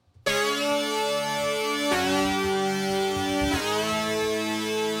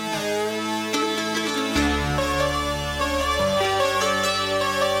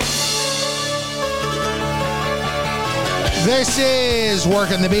This is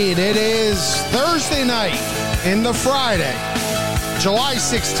Working the Beat. It is Thursday night into Friday, July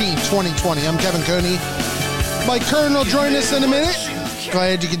 16th, 2020. I'm Kevin Cooney. Mike Kern will join us in a minute.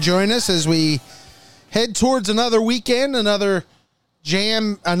 Glad you could join us as we head towards another weekend, another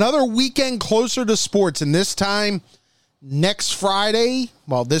weekend closer to sports. And this time next Friday,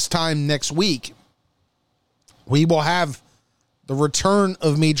 this time next week, we will have the return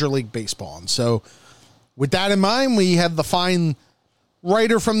of Major League Baseball. And so with that in mind, we have the fine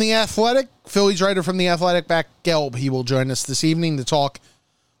writer from The Athletic, Phillies writer from The Athletic, Matt Gelb. He will join us this evening to talk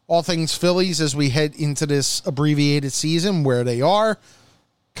all things Phillies as we head into this abbreviated season, where they are,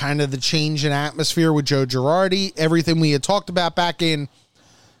 kind of the change in atmosphere with Joe Girardi, everything we had talked about back in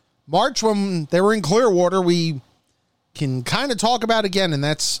March when they were in Clearwater, we can kind of talk about again, and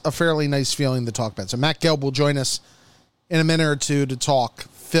that's a fairly nice feeling to talk about. So Matt Gelb will join us in a minute or two to talk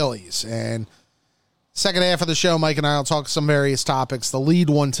Phillies. And second half of the show, Mike and I will talk some various topics. The lead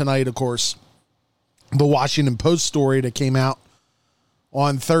one tonight, of course, the Washington Post story that came out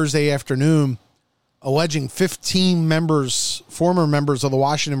on Thursday afternoon, alleging 15 former members of the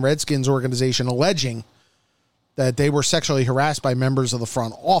Washington Redskins organization, alleging that they were sexually harassed by members of the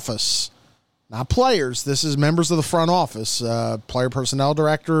front office. Not players. This is members of the front office, player personnel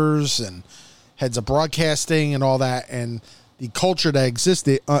directors and heads of broadcasting and all that. And the culture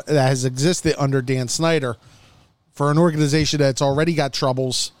that has existed under Dan Snyder for an organization that's already got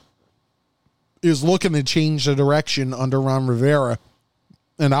troubles is looking to change the direction under Ron Rivera,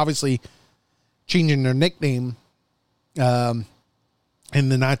 and obviously changing their nickname in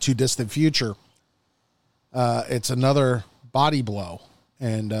the not too distant future. It's another body blow,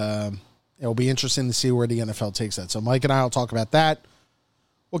 and it'll be interesting to see where the NFL takes that. So Mike and I will talk about that.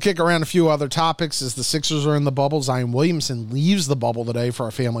 We'll kick around a few other topics as the Sixers are in the bubble. Zion Williamson leaves the bubble today for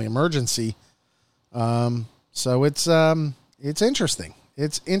a family emergency. So it's interesting.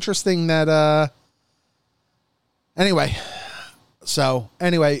 It's interesting that anyway,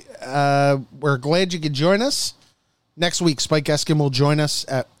 we're glad you could join us. Next week, Spike Eskin will join us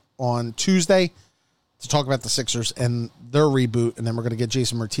on Tuesday to talk about the Sixers and their reboot, and then we're going to get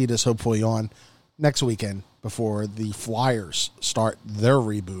Jason Martinez hopefully on next weekend before the Flyers start their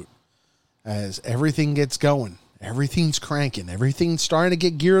reboot. As everything gets going, everything's cranking, everything's starting to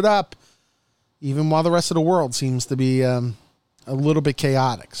get geared up, even while the rest of the world seems to be a little bit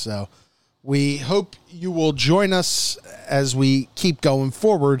chaotic. So we hope you will join us as we keep going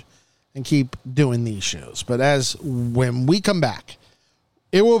forward and keep doing these shows. But when we come back,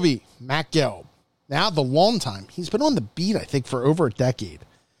 it will be Matt Gelb. Now the long time. He's been on the beat, I think, for over a decade.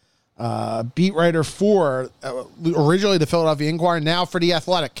 Beat writer for originally the Philadelphia Inquirer, now for The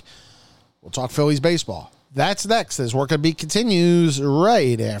Athletic. We'll talk Phillies baseball. That's next as Work on Beat continues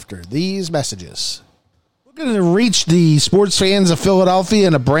right after these messages. We're going to reach the sports fans of Philadelphia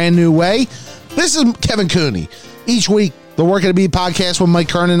in a brand new way. This is Kevin Cooney. Each week, the Work on Beat podcast with Mike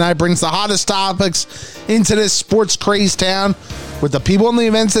Kern and I brings the hottest topics into this sports crazed town with the people and the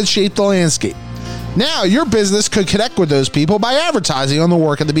events that shape the landscape. Now, your business could connect with those people by advertising on the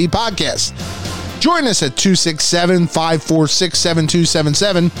Work of the Beat podcast. Join us at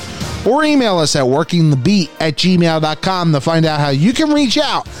 267-546-7277 or email us at workingthebeat@gmail.com to find out how you can reach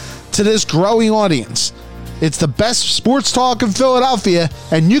out to this growing audience. It's the best sports talk in Philadelphia,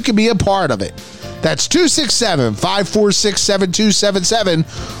 and you can be a part of it. That's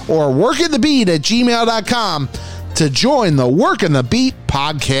 267-546-7277 or workingthebeat@gmail.com to join the Work in the Beat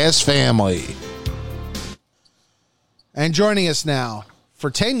podcast family. And joining us now,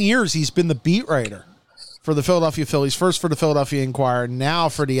 for 10 years, he's been the beat writer for the Philadelphia Phillies, first for the Philadelphia Inquirer, now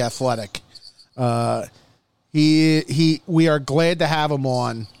for The Athletic. We are glad to have him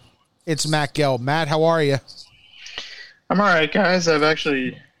on. It's Matt Gelb. Matt, how are you? I'm all right, guys. I've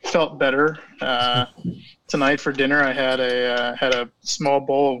actually felt better. Tonight for dinner, I had a small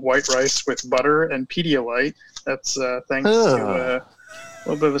bowl of white rice with butter and Pedialyte. That's thanks to a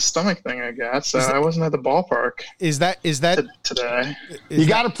little bit of a stomach thing I got, so I wasn't at the ballpark. Is that today? You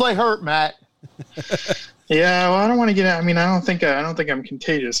got to play hurt, Matt. Yeah, well, I don't want to get. I mean, I don't think I'm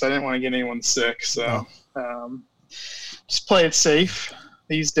contagious. I didn't want to get anyone sick, so just play it safe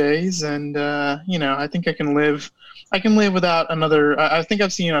these days. And I think I can live. I can live without another. I think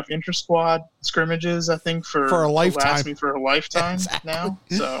I've seen enough inter-squad scrimmages. I think for a lifetime. To last me for a lifetime exactly. Now.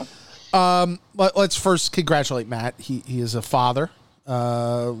 So, let's first congratulate Matt. He is a father.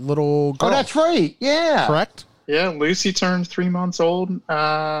 Little girl. Oh, that's right. Yeah. Correct? Yeah, Lucy turned 3 months old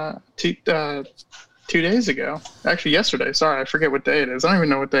 2 days ago. Actually, yesterday. Sorry, I forget what day it is. I don't even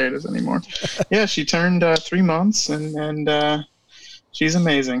know what day it is anymore. Yeah, she turned 3 months, and She's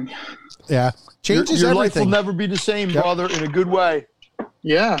amazing. Yeah. Changes your life will everything. never be the same, brother, in a good way.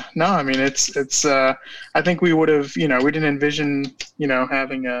 Yeah, no, I mean it's I think we would have, we didn't envision,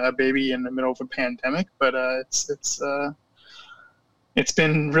 having a baby in the middle of a pandemic, but it's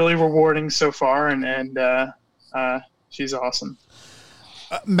been really rewarding so far, and she's awesome.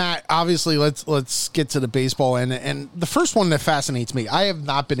 Matt, obviously let's get to the baseball and the first one that fascinates me. I have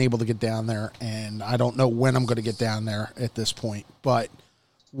not been able to get down there, and I don't know when I'm going to get down there at this point, but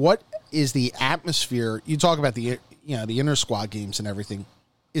what is the atmosphere? You talk about the inter squad games and everything.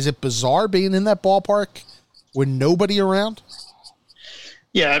 Is it bizarre being in that ballpark with nobody around?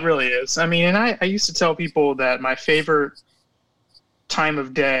 Yeah, it really is. I mean, and I used to tell people that my favorite time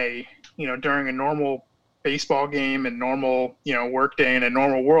of day, during a normal baseball game and normal, work day in a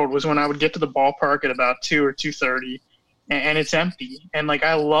normal world was when I would get to the ballpark at about 2 or 2:30 and it's empty. And like,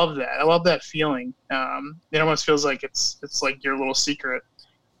 I love that. I love that feeling. It almost feels like it's like your little secret.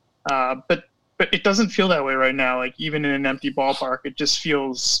 But it doesn't feel that way right now. Like even in an empty ballpark, it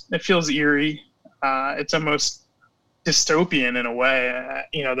feels eerie. It's almost dystopian in a way.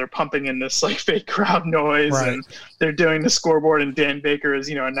 They're pumping in this like fake crowd noise, right, and they're doing the scoreboard, and Dan Baker is,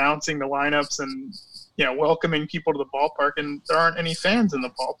 announcing the lineups and, welcoming people to the ballpark, and there aren't any fans in the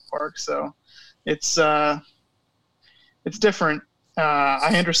ballpark. So it's different.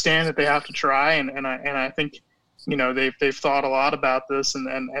 I understand that they have to try, and I think, they've thought a lot about this,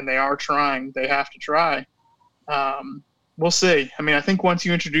 and they are trying. They have to try. We'll see. I mean, I think once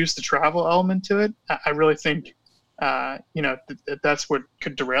you introduce the travel element to it, I really think, that's what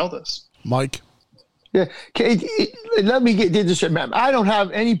could derail this. Mike? Yeah. Let me get this. I don't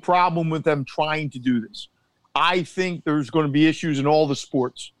have any problem with them trying to do this. I think there's going to be issues in all the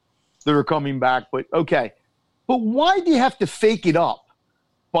sports that are coming back, but okay. But why do you have to fake it up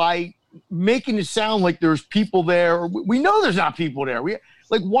by making it sound like there's people there? We know there's not people there.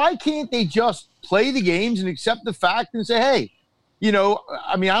 Why can't they just play the games and accept the fact and say, hey, I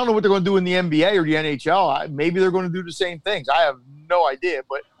don't know what they're going to do in the NBA or the NHL. Maybe they're going to do the same things. I have no idea,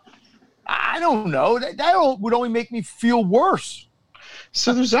 but I don't know. That would only make me feel worse.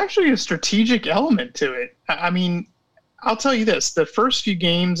 So there's actually a strategic element to it. I mean, I'll tell you this. The first few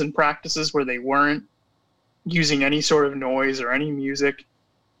games and practices where they weren't using any sort of noise or any music,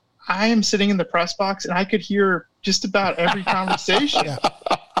 I am sitting in the press box and I could hear just about every conversation. Yeah.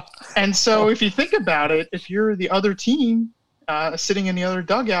 And so if you think about it, if you're the other team sitting in the other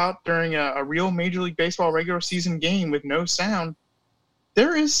dugout during a real Major League Baseball regular season game with no sound,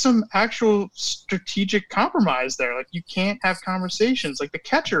 there is some actual strategic compromise there. Like, you can't have conversations. Like the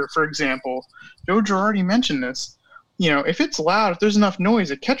catcher, for example, Joe Girardi mentioned this. If it's loud, if there's enough noise,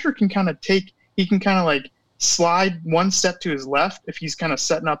 a catcher can kind of slide one step to his left if he's kind of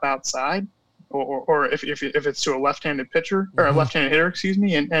setting up outside, or if it's to a left-handed pitcher or a left-handed hitter, excuse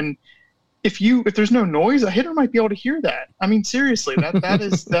me. And if there's no noise, a hitter might be able to hear that. I mean, seriously,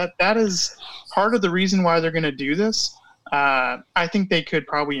 that is part of the reason why they're going to do this. I think they could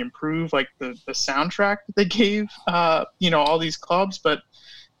probably improve like the soundtrack that they gave, all these clubs. But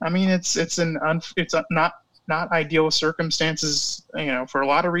I mean, it's not ideal circumstances, for a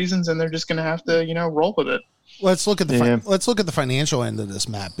lot of reasons, and they're just going to have to, roll with it. Let's look at the financial end of this,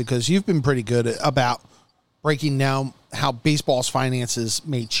 Matt, because you've been pretty good about breaking down how baseball's finances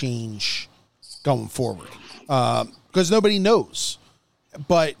may change going forward, because nobody knows.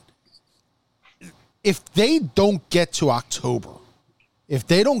 But if they don't get to October, if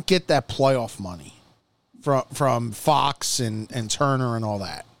they don't get that playoff money from Fox and Turner and all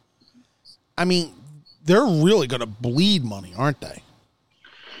that, I mean, they're really going to bleed money, aren't they?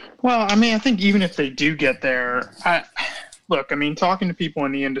 Well, I mean, I think even if they do get there, talking to people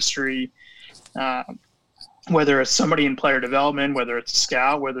in the industry, whether it's somebody in player development, whether it's a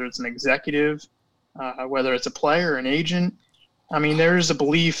scout, whether it's an executive, whether it's a player, an agent, I mean, there's a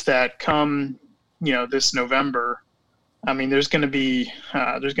belief that come, this November, I mean, there's going to be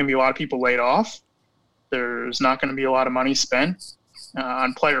a lot of people laid off. There's not going to be a lot of money spent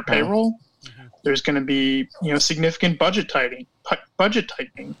on player payroll. Mm-hmm. There's going to be, significant budget tightening.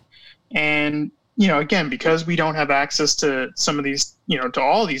 And, again, because we don't have access to some of these, to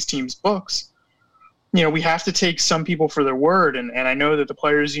all these teams' books, we have to take some people for their word. And I know that the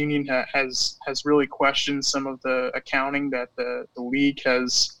Players Union has really questioned some of the accounting that the league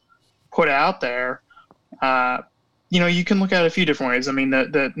has put out there. You can look at it a few different ways. I mean,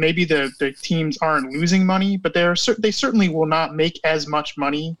 that maybe the teams aren't losing money, but they certainly will not make as much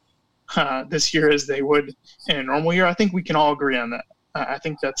money this year as they would in a normal year. I think we can all agree on that. I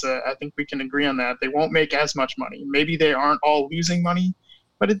think we can agree on that. They won't make as much money. Maybe they aren't all losing money,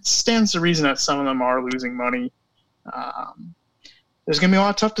 but it stands to reason that some of them are losing money. there's going to be a lot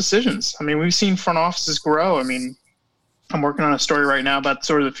of tough decisions. I mean, we've seen front offices grow. I mean, I'm working on a story right now about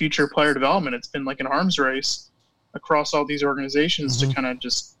sort of the future of player development. It's been like an arms race across all these organizations to kind of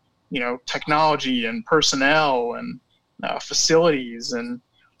just, technology and personnel and facilities, and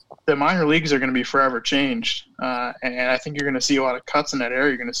the minor leagues are going to be forever changed. And I think you're going to see a lot of cuts in that area.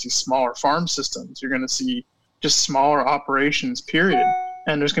 You're going to see smaller farm systems. You're going to see just smaller operations, period.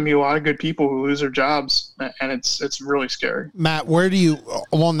 And there's going to be a lot of good people who lose their jobs, and it's really scary. Matt, where do you,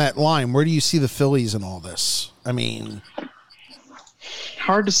 along that line, where do you see the Phillies in all this? I mean,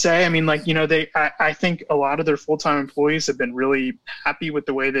 hard to say. I mean, I think a lot of their full-time employees have been really happy with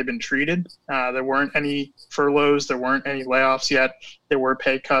the way they've been treated. There weren't any furloughs. There weren't any layoffs yet. There were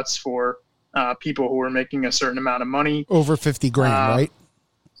pay cuts for people who were making a certain amount of money. Over $50,000, right?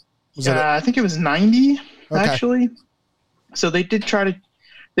 I think it was 90, actually. So they did try to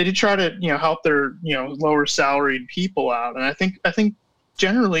help their, lower salaried people out. And I think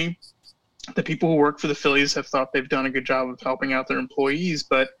generally the people who work for the Phillies have thought they've done a good job of helping out their employees,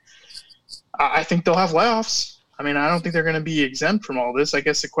 but I think they'll have layoffs. I mean, I don't think they're going to be exempt from all this. I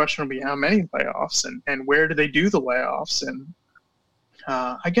guess the question will be how many layoffs and where do they do the layoffs? And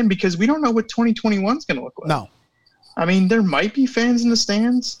again, because we don't know what 2021 is going to look like. No. I mean, there might be fans in the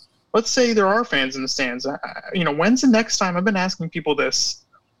stands. Let's say there are fans in the stands. When's the next time? I've been asking people this.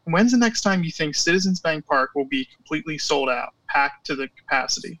 When's the next time you think Citizens Bank Park will be completely sold out, packed to the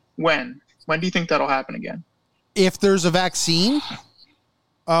capacity? When? When do you think that'll happen again? If there's a vaccine,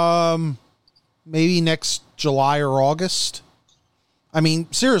 maybe next July or August. I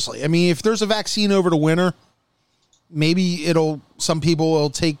mean, seriously. I mean, if there's a vaccine over the winter, maybe some people will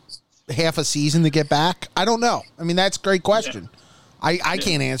take half a season to get back. I don't know. I mean, that's a great question. Yeah. I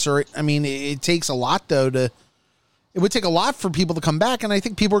can't answer it. I mean, it takes a lot, though, it would take a lot for people to come back, and I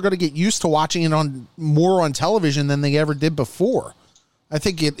think people are going to get used to watching it more on television than they ever did before. I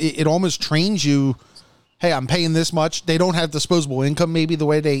think it almost trains you, hey, I'm paying this much. They don't have disposable income maybe the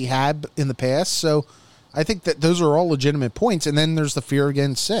way they had in the past, so I think that those are all legitimate points, and then there's the fear of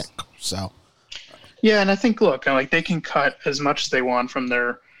getting sick. So, yeah, and I think, look, they can cut as much as they want from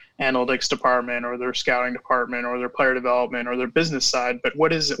their analytics department or their scouting department or their player development or their business side, but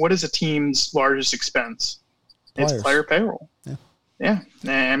what is a team's largest expense? Players. It's player payroll. Yeah.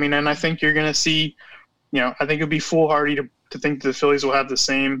 I mean, and I think you're going to see, I think it'd be foolhardy to think the Phillies will have the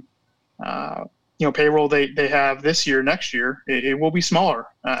same, payroll they have this year, next year. It will be smaller.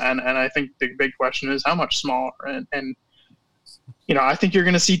 And I think the big question is how much smaller. And I think you're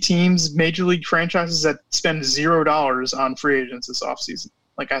going to see teams, major league franchises that spend $0 on free agents this offseason.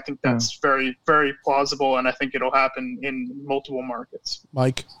 I think that's very, very plausible, and I think it'll happen in multiple markets.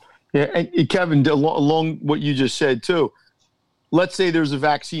 Mike? Yeah, and Kevin, along what you just said, too, let's say there's a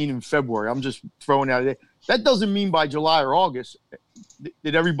vaccine in February. I'm just throwing out there. That doesn't mean by July or August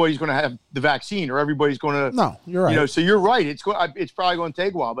that everybody's going to have the vaccine or everybody's going to – No, you're right. So you're right. It's probably going to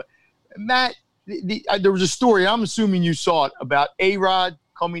take a while. But, Matt, there was a story, I'm assuming you saw it, about A-Rod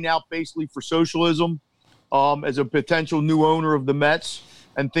coming out basically for socialism as a potential new owner of the Mets,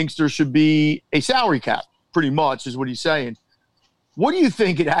 and thinks there should be a salary cap, pretty much is what he's saying. What do you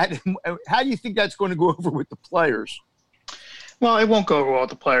think how do you think that's going to go over with the players? Well, it won't go over well with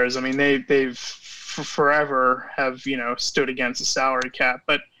the players. I mean, they've forever have, stood against the salary cap.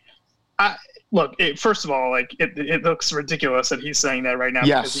 But first of all, it looks ridiculous that he's saying that right now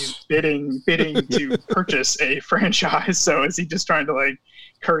because he's bidding to purchase a franchise. So is he just trying to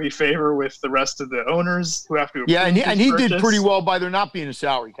curry favor with the rest of the owners who have to? Yeah, and he did pretty well by there not being a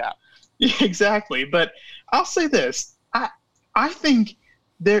salary cap. Yeah, exactly. But I'll say this: I think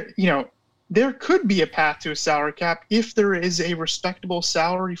there could be a path to a salary cap if there is a respectable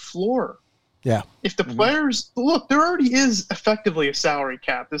salary floor. Yeah. If the players look, there already is effectively a salary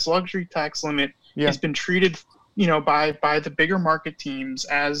cap. This luxury tax limit has been treated, by the bigger market teams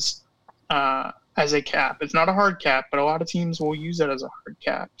as a cap. It's not a hard cap, but a lot of teams will use that as a hard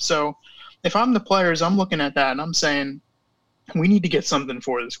cap. So if I'm the players, I'm looking at that and I'm saying, we need to get something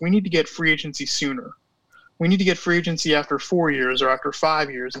for this. We need to get free agency sooner. We need to get free agency after 4 years or after 5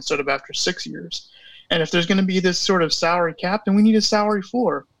 years instead of after 6 years. And if there's going to be this sort of salary cap, then we need a salary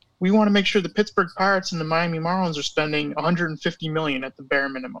floor. We want to make sure the Pittsburgh Pirates and the Miami Marlins are spending $150 million at the bare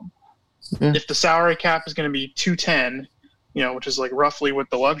minimum. Yeah. If the salary cap is going to be $210, which is roughly what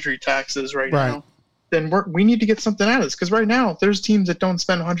the luxury tax is right now, then we need to get something out of this, because right now there's teams that don't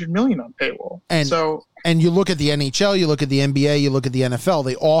spend $100 million on payroll. And you look at the NHL, you look at the NBA, you look at the NFL,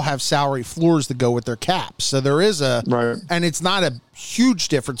 they all have salary floors that go with their caps. So there is and it's not a huge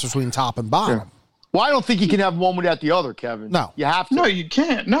difference between top and bottom. Well, I don't think you can have one without the other, Kevin. No. You have to. No, you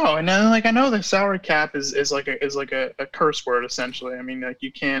can't. No, and then I know the salary cap is like a curse word essentially. I mean,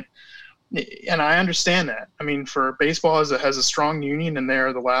 you can't. And I understand that. I mean, for baseball has a strong union, and they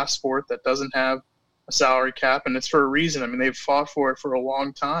are the last sport that doesn't have a salary cap, and it's for a reason. I mean, they've fought for it for a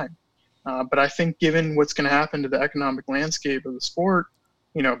long time. But I think given what's going to happen to the economic landscape of the sport,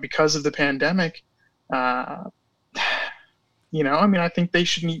 because of the pandemic, I think they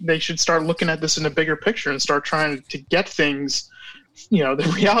should start looking at this in a bigger picture and start trying to get things.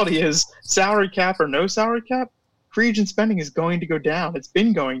 The reality is salary cap or no salary cap, free agent spending is going to go down. It's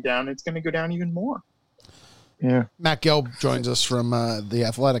been going down. It's going to go down even more. Yeah. Matt Gill joins us from The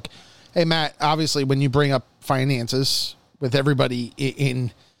Athletic. Hey, Matt, obviously when you bring up finances with everybody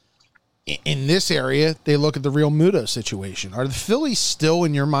in this area, they look at the Real Muto situation. Are the Phillies still,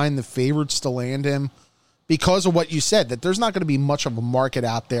 in your mind, the favorites to land him because of what you said, that there's not going to be much of a market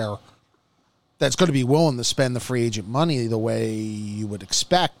out there that's going to be willing to spend the free agent money the way you would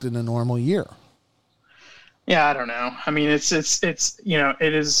expect in a normal year? Yeah, I don't know. I mean, it stinks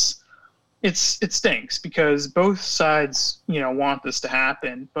because both sides, want this to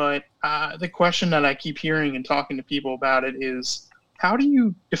happen. But the question that I keep hearing and talking to people about it is, how do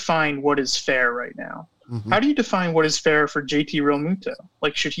you define what is fair right now? Mm-hmm. How do you define what is fair for JT Realmuto?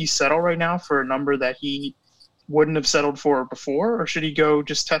 Like, should he settle right now for a number that he wouldn't have settled for before, or should he go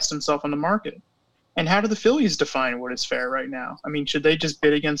just test himself on the market? And how do the Phillies define what is fair right now? I mean, should they just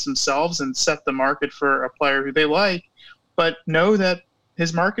bid against themselves and set the market for a player who they like, but know that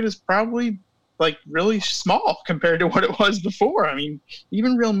his market is probably like really small compared to what it was before? I mean,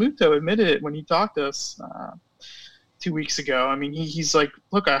 even Realmuto admitted it when he talked to us 2 weeks ago. I mean, he's like,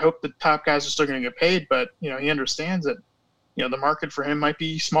 look, I hope the top guys are still going to get paid, but he understands that the market for him might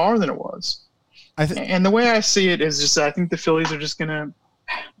be smaller than it was. And the way I see it is just, I think the Phillies are just going to.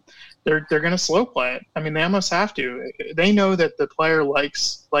 They're going to slow play it. I mean, they almost have to. They know that the player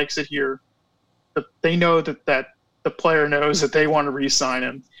likes it here. But they know that the player knows that they want to re-sign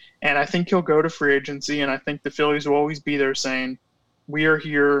him. And I think he'll go to free agency, and I think the Phillies will always be there saying, we are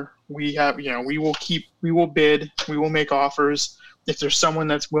here. We have, we will bid. We will make offers. If there's someone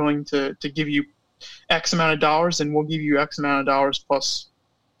that's willing to give you X amount of dollars, then we'll give you X amount of dollars plus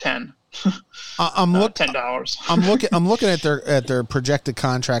 10. $10. I'm looking at their projected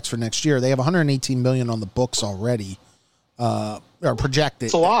contracts for next year. They have $118 million on the books already, or projected.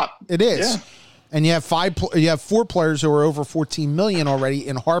 It's a lot. It is, yeah. And you have four players who are over $14 million already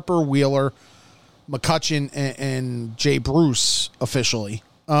in Harper, Wheeler, McCutchen, and Jay Bruce officially.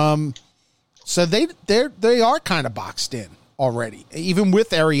 So they are kind of boxed in already, even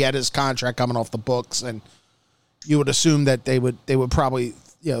with Arrieta's contract coming off the books, and you would assume that they would probably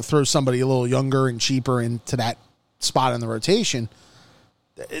throw somebody a little younger and cheaper into that spot in the rotation.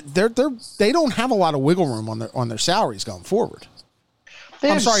 They don't have a lot of wiggle room on their salaries going forward.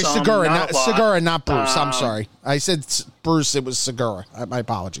 I'm sorry, Segura, not Bruce. I'm sorry, I said Bruce. It was Segura. My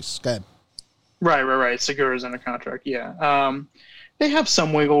apologies. Go ahead. Right. Segura's under contract. Yeah. They have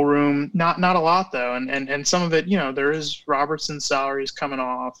some wiggle room, not a lot though, and some of it, there is Robertson's salaries coming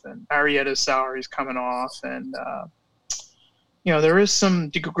off, and Arrieta's salaries coming off, and there is some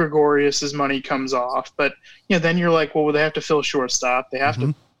Gregorius's money comes off, but then you're like, well, they have to fill shortstop. They have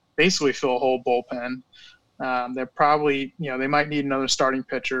to basically fill a whole bullpen. They're probably, they might need another starting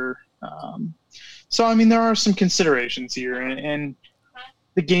pitcher. So I mean, there are some considerations here, and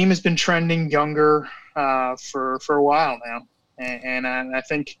the game has been trending younger for a while now, and I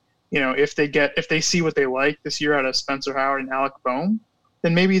think if they see what they like this year out of Spencer Howard and Alec Bohm,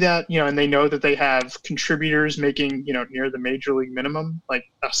 then maybe that, and they know that they have contributors making, near the major league minimum, like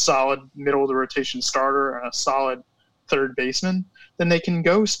a solid middle of the rotation starter and a solid third baseman, then they can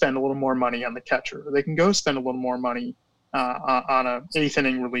go spend a little more money on the catcher. Or they can go spend a little more money on a eighth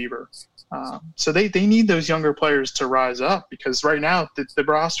inning reliever. So they need those younger players to rise up, because right now the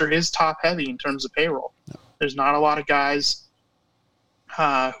roster is top heavy in terms of payroll. There's not a lot of guys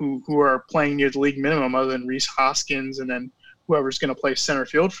who are playing near the league minimum other than Rhys Hoskins and then whoever's going to play center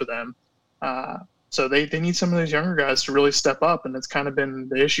field for them. So they need some of those younger guys to really step up, and it's kind of been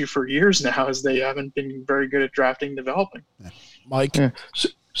the issue for years now, is they haven't been very good at drafting and developing. Yeah. Mike? Yeah.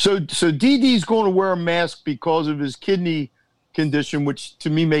 So Didi's going to wear a mask because of his kidney condition, which to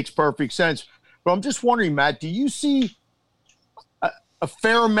me makes perfect sense. But I'm just wondering, Matt, do you see a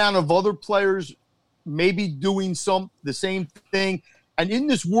fair amount of other players maybe doing the same thing? And in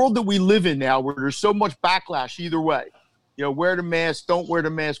this world that we live in now, where there's so much backlash either way, wear the mask, don't wear the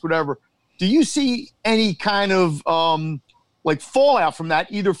mask, whatever. Do you see any kind of fallout from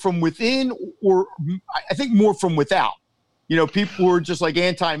that, either from within or I think more from without? people who are just like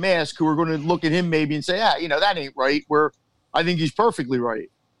anti-mask who are going to look at him maybe and say, that ain't right, where I think he's perfectly right.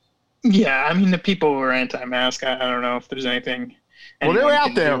 Yeah, I mean, the people who are anti-mask, I don't know if there's anything. Well, they're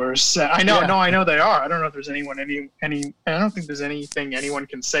out there. I know, no, I know they are. I don't know if there's I don't think there's anything anyone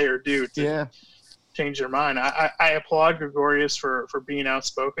can say or do to change their mind. I applaud Gregorius for being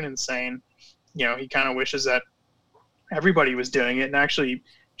outspoken and saying, he kind of wishes that everybody was doing it. And actually,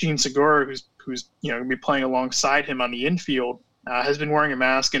 Gene Segura, who's going to be playing alongside him on the infield, has been wearing a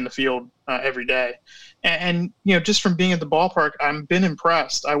mask in the field every day. And just from being at the ballpark, I've been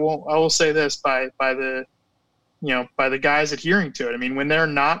impressed. I will say this by the guys adhering to it. I mean, when they're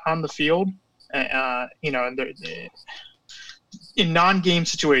not on the field, and they're in non-game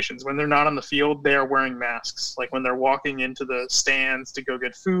situations, when they're not on the field, they are wearing masks. Like when they're walking into the stands to go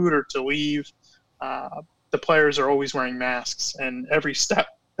get food or to leave, the players are always wearing masks. And every staff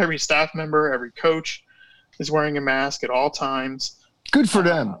member, every coach is wearing a mask at all times. Good for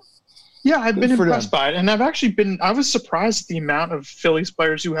them. Yeah, I've been impressed by it. And I was surprised at the amount of Phillies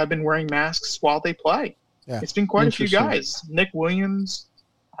players who have been wearing masks while they play. Yeah. It's been quite a few guys. Nick Williams,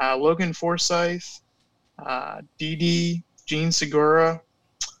 Logan Forsythe, Didi, Gene Segura,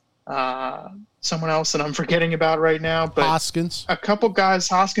 someone else that I'm forgetting about right now. But Hoskins. A couple guys.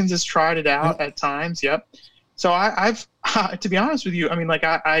 Hoskins has tried it out at times. Yep. So I've to be honest with you, I mean, like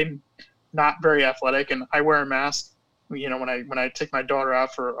I'm not very athletic, and I wear a mask. When I take my daughter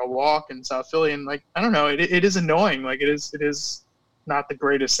out for a walk in South Philly, and like I don't know, it is annoying. Like it is not the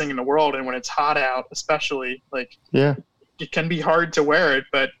greatest thing in the world, and when it's hot out, especially, like it can be hard to wear it.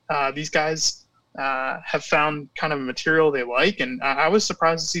 But these guys have found kind of a material they like, and I was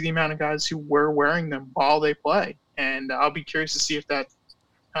surprised to see the amount of guys who were wearing them while they play. And I'll be curious to see if that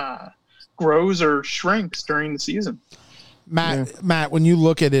grows or shrinks during the season. Matt, when you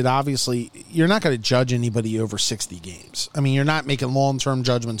look at it, obviously, you're not going to judge anybody over 60 games. I mean, you're not making long-term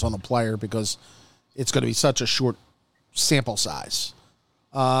judgments on a player because it's going to be such a short sample size.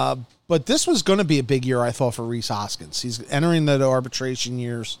 But this was going to be a big year, I thought, for Rhys Hoskins. He's entering the arbitration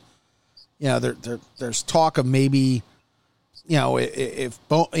years. There's talk of maybe, if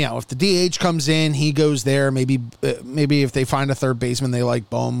the DH comes in, he goes there. Maybe if they find a third baseman they like,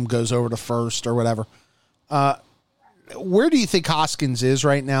 Bohm goes over to first or whatever. Where do you think Hoskins is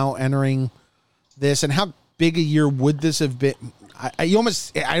right now entering this, and how big a year would this have been? I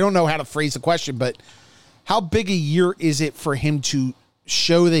don't know how to phrase the question, but how big a year is it for him to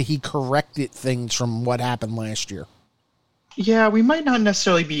show that he corrected things from what happened last year? Yeah, we might not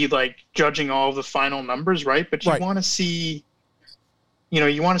necessarily be like judging all of the final numbers, right? But you want to see,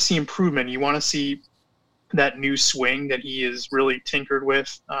 improvement. You want to see that new swing that he has really tinkered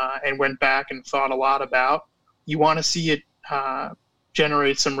with and went back and thought a lot about. You want to see it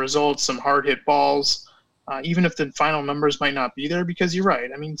generate some results, some hard hit balls, even if the final numbers might not be there, because you're right.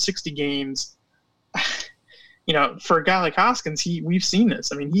 I mean, 60 games, for a guy like Hoskins, we've seen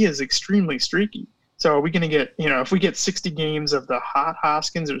this. I mean, he is extremely streaky. So are we going to get, if we get 60 games of the hot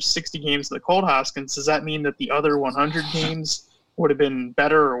Hoskins or 60 games of the cold Hoskins, does that mean that the other 100 games would have been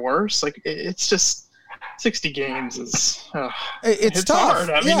better or worse? Like, it's just 60 games is it's tough. Hard.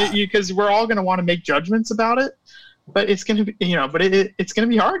 I mean, because we're all going to want to make judgments about it, but it's going to be, it's going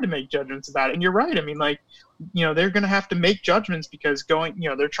to be hard to make judgments about it. And you're right. I mean, like, they're going to have to make judgments because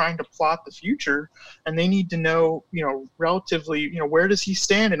they're trying to plot the future, and they need to know, relatively, where does he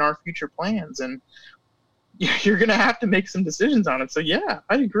stand in our future plans? And you're going to have to make some decisions on it. So yeah,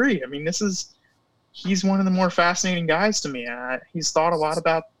 I agree. I mean, he's one of the more fascinating guys to me. He's thought a lot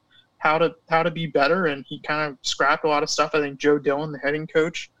about how to be better, and he kind of scrapped a lot of stuff. I think Joe Dillon, the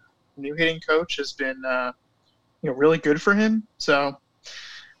new hitting coach, has been really good for him. So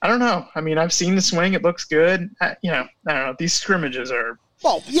I don't know. I mean, I've seen the swing; it looks good. I don't know. These scrimmages are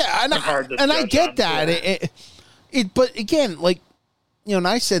hard to judge. I get that. But again, and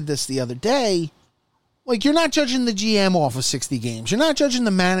I said this the other day. Like, you're not judging the GM off of 60 games. You're not judging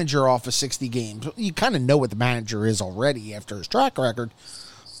the manager off of 60 games. You kind of know what the manager is already after his track record.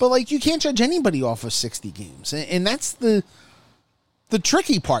 But, you can't judge anybody off of 60 games. And that's the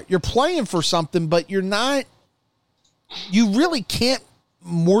tricky part. You're playing for something, but you're not – you really can't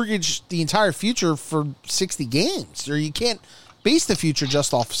mortgage the entire future for 60 games. Or you can't base the future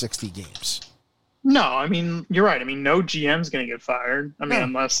just off 60 games. No, I mean, you're right. I mean, no GM's going to get fired. I mean,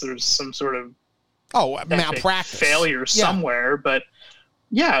 unless there's some sort of malpractice failure somewhere. But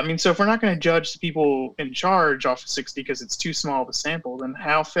yeah, I mean, so if we're not going to judge the people in charge off of 60 because it's too small of a sample, then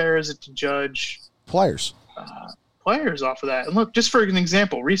how fair is it to judge players off of that? And look, just for an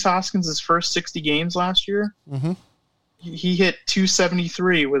example, Rhys Hoskins' first 60 games last year, he hit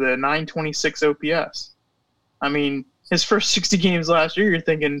 273 with a 926 OPS. I mean, his first 60 games last year, you're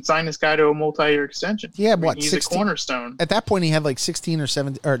thinking sign this guy to a multi-year extension. He had he's 16? a cornerstone. At that point, he had like 16 or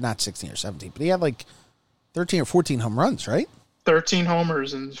 17, or not 16 or 17, but he had like 13 or 14 home runs, right? 13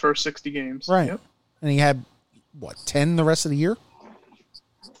 homers in his first 60 games. Right. Yep. And he had, 10 the rest of the year?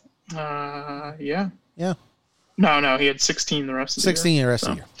 Yeah. Yeah. No, he had 16 the rest of the 16 year. the rest of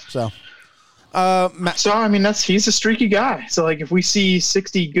the year. So, So, I mean, he's a streaky guy. So, like, if we see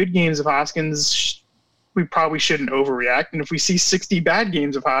 60 good games of Hoskins, we probably shouldn't overreact. And if we see 60 bad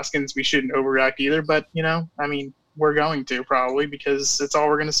games of Hoskins, we shouldn't overreact either. But, I mean, we're going to probably because it's all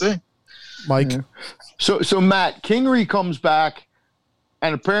we're going to see. Mike? Yeah. So Matt, Kingery comes back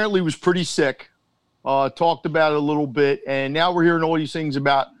and apparently was pretty sick. Talked about it a little bit. And now we're hearing all these things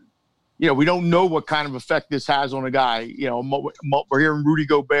about, we don't know what kind of effect this has on a guy. We're hearing Rudy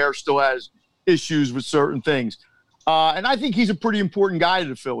Gobert still has issues with certain things. And I think he's a pretty important guy to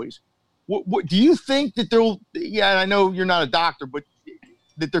the Phillies. What do you think that I know you're not a doctor, but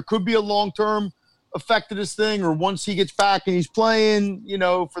that there could be a long-term effect to this thing, or once he gets back and he's playing,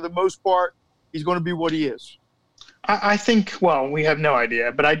 for the most part, he's going to be what he is? I think, we have no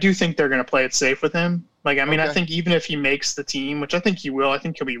idea, but I do think they're going to play it safe with him. Okay. I think even if he makes the team, which I think he will, I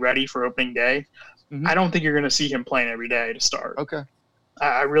think he'll be ready for opening day. Mm-hmm. I don't think you're going to see him playing every day to start. Okay.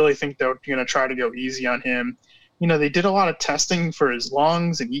 I really think they're going to try to go easy on him. They did a lot of testing for his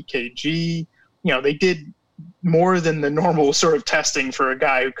lungs and EKG. They did more than the normal sort of testing for a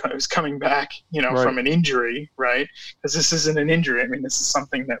guy who's coming back, right, from an injury, right? Because this isn't an injury. I mean, this is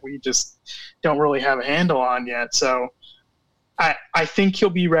something that we just don't really have a handle on yet. So I think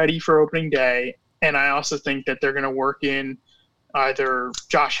he'll be ready for opening day. And I also think that they're going to work in either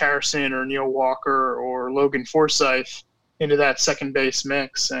Josh Harrison or Neil Walker or Logan Forsythe into that second base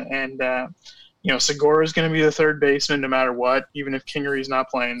mix. And Segura is going to be the third baseman no matter what. Even if Kingery's not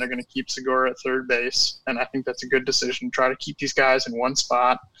playing, they're going to keep Segura at third base. And I think that's a good decision. Try to keep these guys in one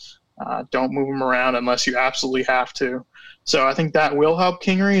spot. Don't move them around unless you absolutely have to. So I think that will help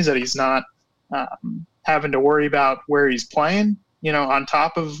Kingery, is that he's not having to worry about where he's playing, on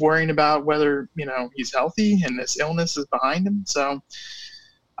top of worrying about whether, he's healthy and this illness is behind him. So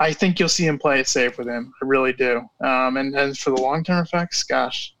I think you'll see him play it safe with him. I really do. And for the long-term effects,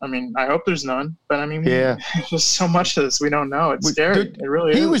 gosh, I mean, I hope there's none. But I mean, there's just so much of this we don't know. It's scary. It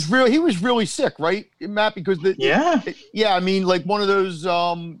really is. He was really sick, right, Matt? Because I mean, like one of those,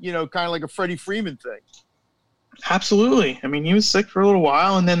 kind of like a Freddie Freeman thing. Absolutely. I mean, he was sick for a little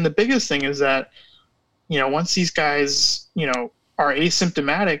while, and then the biggest thing is that, once these guys, are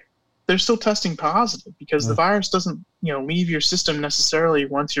asymptomatic, they're still testing positive because the virus doesn't, leave your system necessarily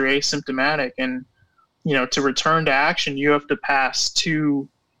once you're asymptomatic. And, to return to action, you have to pass 2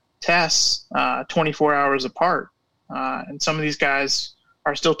 tests 24 hours apart. And some of these guys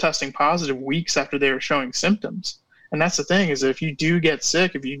are still testing positive weeks after they were showing symptoms. And that's the thing, is that if you do get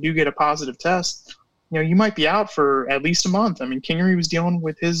sick, if you do get a positive test, you might be out for at least a month. I mean, Kingery was dealing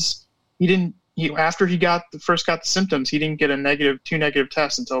with after he first got the symptoms, he didn't get two negative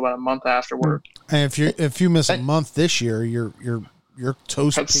tests until about a month afterward. And if you miss a month this year, you're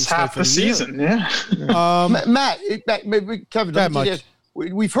toast. That's half the season. Yeah. Matt, maybe Kevin,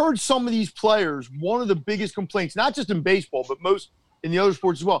 we've heard some of these players. One of the biggest complaints, not just in baseball, but most in the other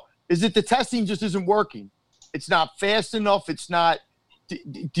sports as well, is that the testing just isn't working. It's not fast enough. It's not.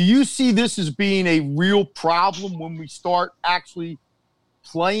 Do you see this as being a real problem when we start actually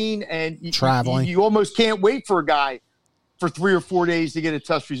playing and traveling? You almost can't wait for a guy for 3 or 4 days to get a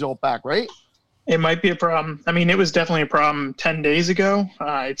test result back, right? It might be a problem. I mean, it was definitely a problem 10 days ago.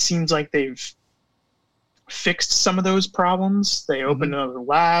 It seems like they've fixed some of those problems. They opened another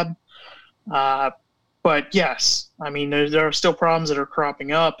lab. But yes, I mean, there are still problems that are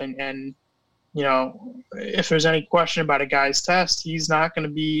cropping up. And if there's any question about a guy's test, he's not going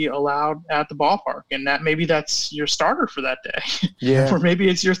to be allowed at the ballpark. And maybe that's your starter for that day. Yeah. Or maybe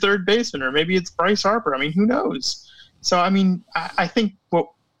it's your third baseman, or maybe it's Bryce Harper. I mean, who knows? So, I mean, I think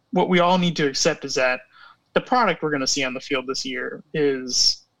what we all need to accept is that the product we're going to see on the field this year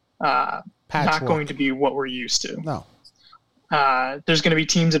is not going to be what we're used to. No. There's going to be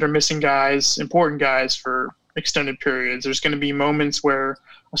teams that are missing guys, important guys, for extended periods. There's going to be moments where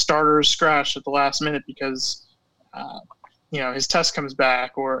a starter is scratched at the last minute because, his test comes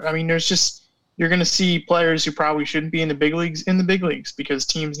back. Or, I mean, you're going to see players who probably shouldn't be in the big leagues because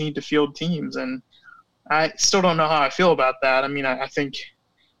teams need to field teams. And I still don't know how I feel about that. I mean, I think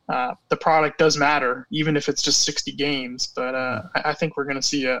the product does matter, even if it's just 60 games. But I think we're going to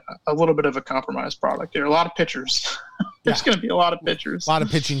see a little bit of a compromised product here. A lot of pitchers. There's going to be a lot of pitchers. A lot of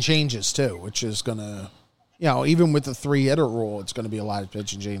pitching changes, too, which is going to, even with the 3-hitter rule, it's going to be a lot of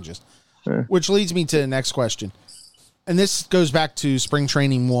pitching changes. Sure. Which leads me to the next question. and this goes back to spring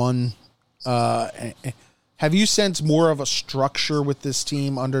training 1. Have you sensed more of a structure with this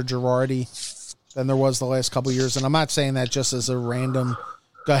team under Girardi than there was the last couple of years? And I'm not saying that just as a random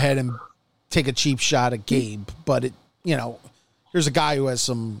go ahead and take a cheap shot at Gabe, but here's a guy who has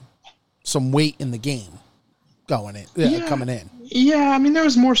some weight in the game coming in. Yeah, I mean, there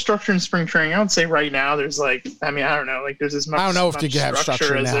was more structure in spring training. I would say right now there's I don't know, there's as much, I don't know if you have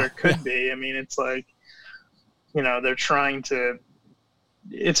structure as now. There could be. I mean, it's they're trying to.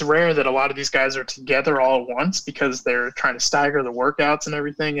 It's rare that a lot of these guys are together all at once because they're trying to stagger the workouts and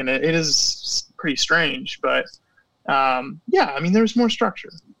everything, and it is pretty strange. But yeah, I mean, there's more structure.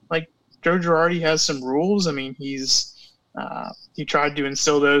 Like Joe Girardi has some rules. I mean, he tried to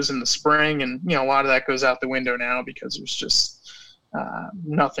instill those in the spring, and a lot of that goes out the window now because there's just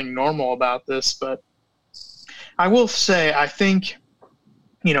nothing normal about this. But I will say, I think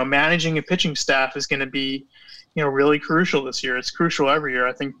managing a pitching staff is going to be really crucial this year. It's crucial every year.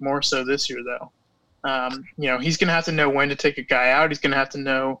 I think more so this year, though. He's going to have to know when to take a guy out. He's going to have to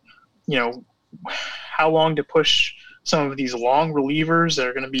know, how long to push some of these long relievers that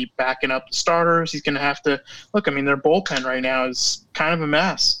are going to be backing up the starters. He's going to have to look. I mean, their bullpen right now is kind of a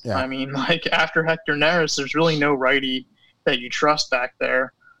mess. Yeah. I mean, after Hector Neris, there's really no righty that you trust back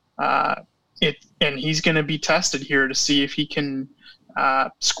there. And he's going to be tested here to see if he can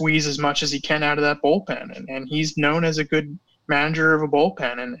squeeze as much as he can out of that bullpen. And he's known as a good manager of a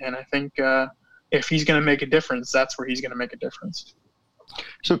bullpen. And I think if he's going to make a difference, that's where he's going to make a difference.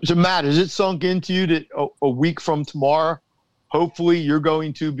 So Matt, has it sunk into you that a week from tomorrow, hopefully you're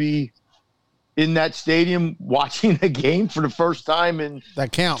going to be in that stadium watching a game for the first time in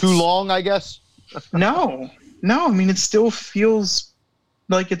that counts. Too long, I guess? No. I mean, it still feels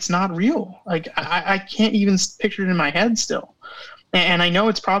like it's not real. I can't even picture it in my head still. And I know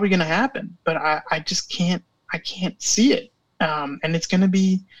it's probably going to happen, but I just can't see it. And it's going to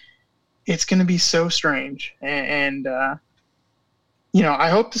be so strange. And I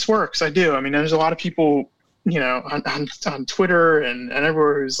hope this works. I do. I mean, there's a lot of people, on Twitter and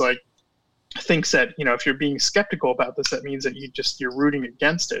everywhere who's thinks that, if you're being skeptical about this, that means that you're rooting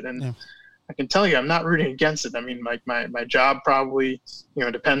against it. And I can tell you, I'm not rooting against it. I mean, my job probably,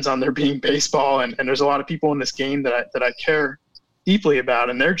 depends on there being baseball, and there's a lot of people in this game that I care deeply about,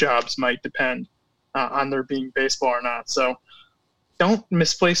 and their jobs might depend on there being baseball or not. So don't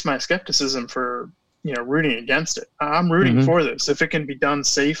misplace my skepticism for, rooting against it. I'm rooting for this. If it can be done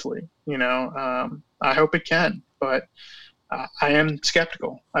safely, I hope it can, but I am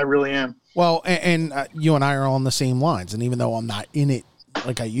skeptical. I really am. Well, and you and I are on the same lines. And even though I'm not in it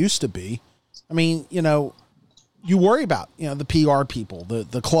like I used to be, I mean, you worry about, the PR people,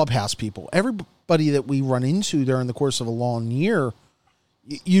 the clubhouse people, everybody that we run into during the course of a long year.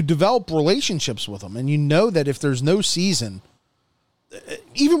 You develop relationships with them, and that if there's no season,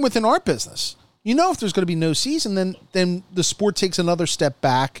 even within our business, if there's going to be no season, then the sport takes another step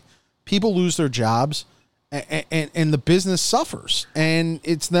back. People lose their jobs, and the business suffers. And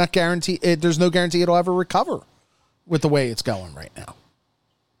it's not guaranteed. There's no guarantee it'll ever recover with the way it's going right now.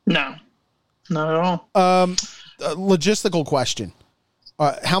 No, not at all. A logistical question: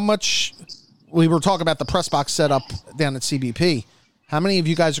 how much? We were talking about the press box setup down at CBP. How many of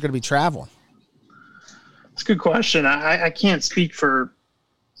you guys are going to be traveling? It's a good question. I can't speak for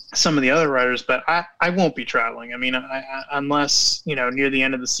some of the other writers, but I won't be traveling. I mean, unless, near the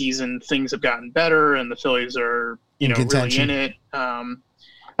end of the season, things have gotten better and the Phillies are, really in it.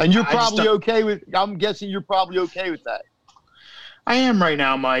 And you're probably okay with, I'm guessing you're probably okay with that. I am right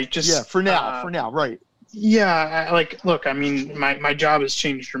now, Mike. For now, right. Yeah. Look, I mean, my job has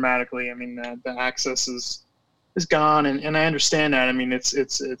changed dramatically. I mean, the access is gone, and I understand that. I mean,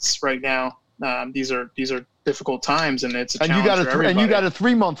 it's right now. These are difficult times, and it's a challenge for everybody. And you got a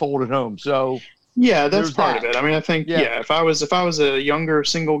 3-month-old at home, so yeah, that's part of it. I mean, I think if I was a younger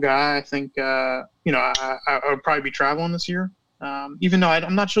single guy, I think I would probably be traveling this year. Even though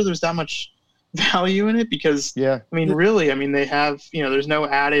I'm not sure there's that much value in it because I mean, really, I mean, they have there's no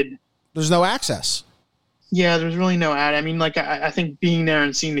access. Yeah, there's really no ad. I mean, I think being there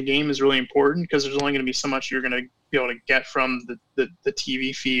and seeing the game is really important because there's only going to be so much you're going to be able to get from the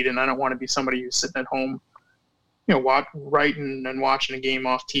TV feed, and I don't want to be somebody who's sitting at home, writing and watching a game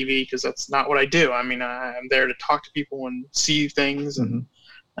off TV because that's not what I do. I mean, I'm there to talk to people and see things, and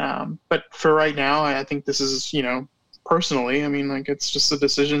but for right now, I think this is, personally, I mean, it's just a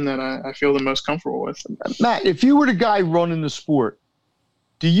decision that I feel the most comfortable with. Matt, if you were the guy running the sport,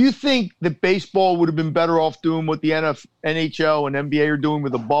 do you think that baseball would have been better off doing what the NHL and NBA are doing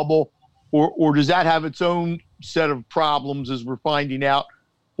with a bubble, or does that have its own set of problems as we're finding out,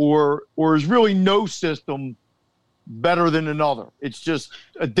 or is really no system better than another. It's just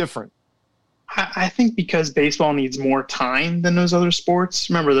a different. I think because baseball needs more time than those other sports.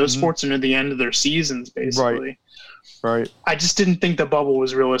 Remember, those sports are near the end of their seasons, basically. Right. I just didn't think the bubble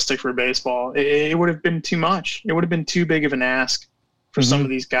was realistic for baseball. It would have been too much. It would have been too big of an ask for some of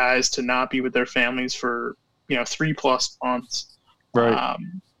these guys to not be with their families for 3+ months. Right.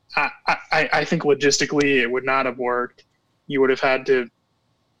 I think logistically it would not have worked. You would have had to.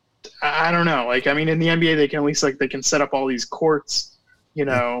 I don't know. Like, I mean, in the NBA, they can at least they can set up all these courts. But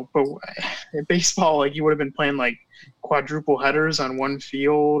in baseball, like, you would have been playing like quadruple headers on one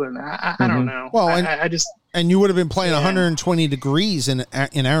field, and I don't know. Well, and you would have been playing 120 degrees in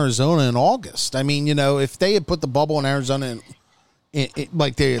Arizona in August. I mean, if they had put the bubble in Arizona,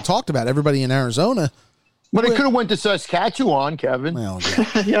 like they had talked about, everybody in Arizona. But it could have went to Saskatchewan, Kevin. Well,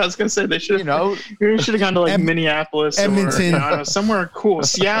 yeah, I was gonna say they should have. Should have gone to Minneapolis, Edmonton, or somewhere cool,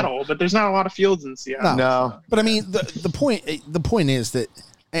 Seattle. But there's not a lot of fields in Seattle. No. But I mean, the point is that,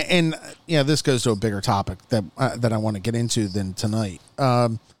 and this goes to a bigger topic that I want to get into than tonight.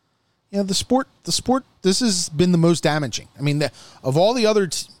 The sport. This has been the most damaging. I mean, of all the other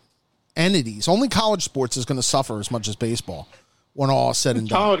entities, only college sports is going to suffer as much as baseball. When all is said and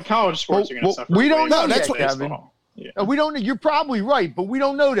done, college sports are going to suffer. We don't know. That's what Kevin. Yeah. We don't. You're probably right, but we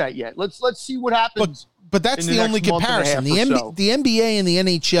don't know that yet. Let's see what happens. But that's the only comparison. The NBA and the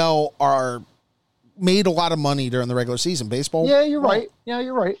NHL are made a lot of money during the regular season. Baseball. Yeah, you're right.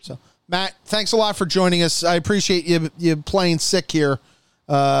 So, Matt, thanks a lot for joining us. I appreciate you playing sick here.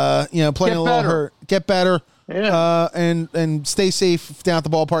 Playing a little hurt. Get better. Yeah. And stay safe down at the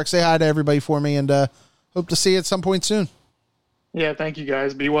ballpark. Say hi to everybody for me, and hope to see you at some point soon. Yeah, thank you,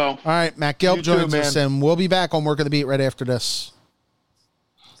 guys. Be well. All right, Matt Gelb joins us, and we'll be back on Work of the Beat right after this.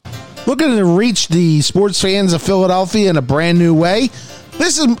 Looking to reach the sports fans of Philadelphia in a brand new way?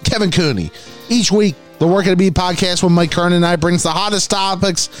 This is Kevin Cooney. Each week, the Work of the Beat podcast with Mike Kernan and I brings the hottest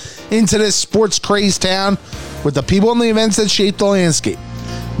topics into this sports crazed town with the people and the events that shape the landscape.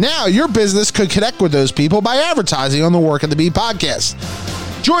 Now, your business could connect with those people by advertising on the Work of the Beat podcast.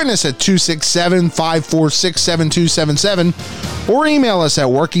 Join us at 267-546-7277 or email us at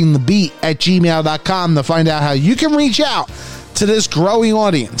workingthebeat@gmail.com to find out how you can reach out to this growing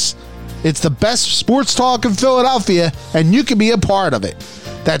audience. It's the best sports talk in Philadelphia, and you can be a part of it.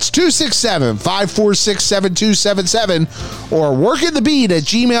 That's 267-546-7277 or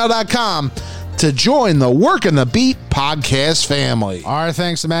workingthebeat@gmail.com to join the Working the Beat podcast family. All right,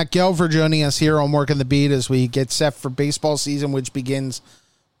 thanks to Matt Gelb for joining us here on Working the Beat as we get set for baseball season, which begins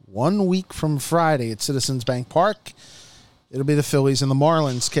 1 week from Friday at Citizens Bank Park. It'll be the Phillies and the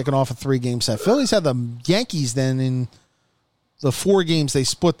Marlins kicking off a 3-game set. Phillies had the Yankees then in the 4 games. They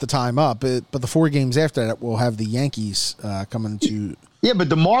split the time up, but the 4 games after that will have the Yankees coming to. Yeah, but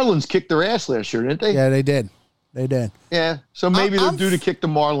the Marlins kicked their ass last year, didn't they? Yeah, they did. They did. Yeah, so maybe they're due to kick the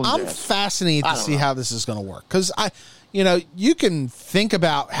Marlins I'm ass. fascinated to see how this is going to work because you can think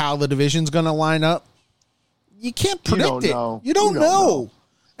about how the division's going to line up. You can't predict it. You don't know.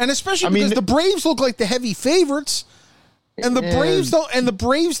 And especially because the Braves look like the heavy favorites, and the Braves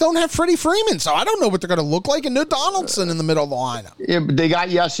don't have Freddie Freeman, so I don't know what they're going to look like. And no Donaldson in the middle of the lineup. Yeah, but they got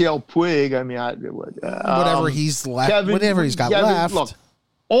Yasiel Puig. I mean, whatever he's left, whatever he's got left. Look,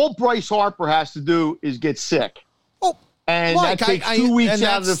 all Bryce Harper has to do is get sick. Oh, and that takes 2 weeks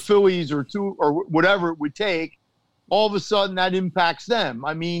out of the Phillies or whatever it would take. All of a sudden, that impacts them.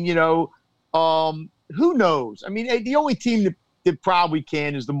 I mean, who knows? I mean, the only team that probably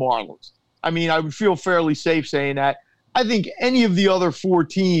can is the Marlins. I mean, I would feel fairly safe saying that. I think any of the other 4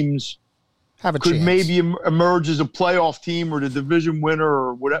 teams could maybe emerge as a playoff team or the division winner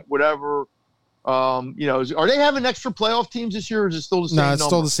or whatever. Are they having extra playoff teams this year, or is it still the same number? No, it's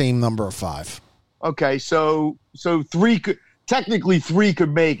still the same number of 5. Okay, so 3 could technically 3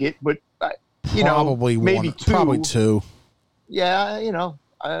 could make it, but probably maybe 1, 2. Probably 2. Yeah,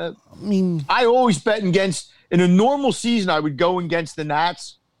 I mean, I always bet against. In a normal season, I would go against the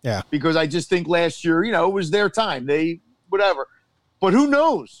Nats. Yeah. Because I just think last year, it was their time. Whatever. But who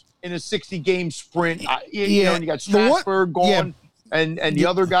knows? In a 60-game sprint, and you got Strasburg gone and the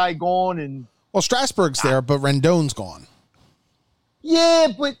other guy gone. And well, Strasburg's there, but Rendon's gone. Yeah,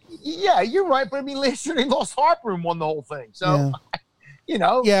 you're right. But I mean, last year they lost Harper and won the whole thing. So,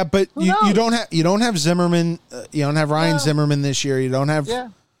 Yeah, but you don't have Zimmerman. You don't have Ryan Zimmerman this year. You don't have. Yeah.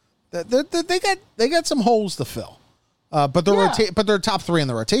 They got some holes to fill, but their top 3 in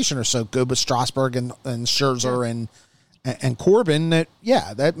the rotation are so good with Strasburg and Scherzer and Corbin that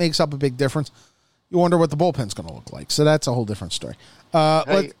makes up a big difference. you wonder what the bullpen's going to look like. So that's a whole different story.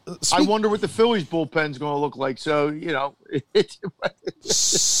 I wonder what the Phillies bullpen's going to look like. So,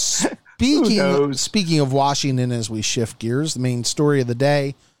 speaking of Washington, as we shift gears, the main story of the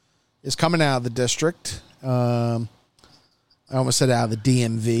day is coming out of the district. I almost said out of the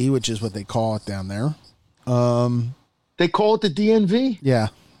DMV, which is what they call it down there. They call it the DMV? Yeah.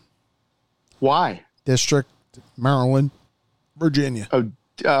 Why? District, Maryland, Virginia.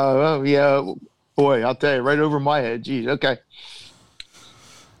 Oh, yeah. Boy, I'll tell you, right over my head. Geez, okay.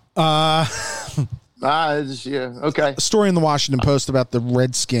 Okay. A story in the Washington Post about the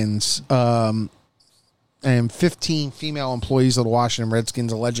Redskins and 15 female employees of the Washington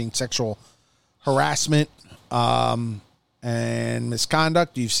Redskins alleging sexual harassment and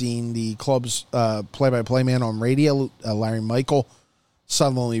misconduct. You've seen the club's play-by-play man on radio, Larry Michael,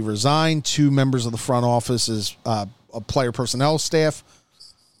 suddenly resigned. 2 members of the front office's player personnel staff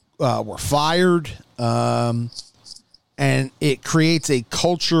were fired. And it creates a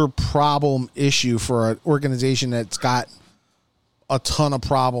culture problem issue for an organization that's got a ton of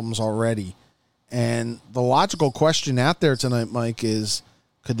problems already. And the logical question out there tonight, Mike, is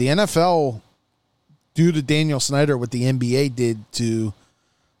could the NFL do to Daniel Snyder what the NBA did to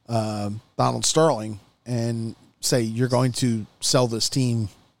Donald Sterling and say you're going to sell this team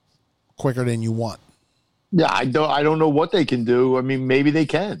quicker than you want? Yeah, I don't know what they can do. I mean, maybe they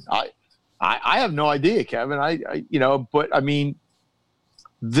can. I have no idea, Kevin. But I mean,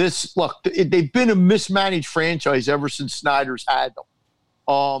 they've been a mismanaged franchise ever since Snyder's had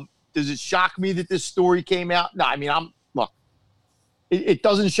them. Does it shock me that this story came out? No, I mean, it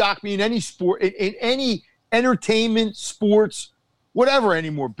doesn't shock me in any sport, in any entertainment, sports, whatever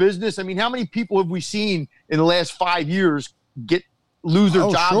anymore, business. I mean, how many people have we seen in the last 5 years lose their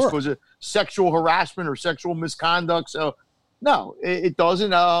jobs because of sexual harassment or sexual misconduct? So, no, it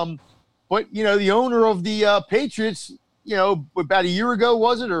doesn't. But, the owner of the Patriots, about a year ago,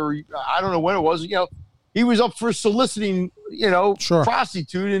 was it? Or I don't know when it was, he was up for soliciting,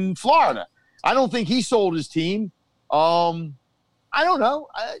 prostitute in Florida. I don't think he sold his team. I don't know.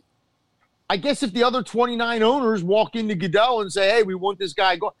 I guess if the other 29 owners walk into Goodell and say, hey, we want this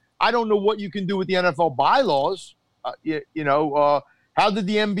guy going, I don't know what you can do with the NFL bylaws. How did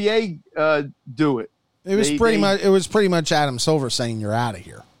the NBA do it? It was pretty much Adam Silver saying you're out of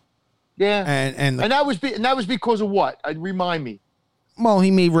here. Yeah, and that was because of what? Remind me. Well,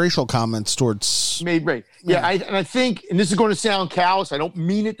 he made racial comments towards. Yeah, I think, and this is going to sound callous. I don't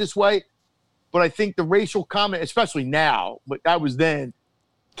mean it this way, but I think the racial comment, especially now, but that was then,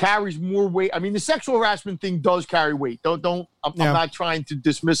 carries more weight. I mean, the sexual harassment thing does carry weight. I'm not trying to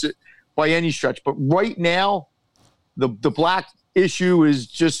dismiss it by any stretch, but right now, the black issue is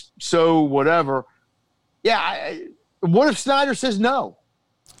just so whatever. Yeah, what if Snyder says no?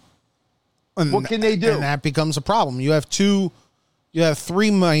 And what can they do? And that becomes a problem. You have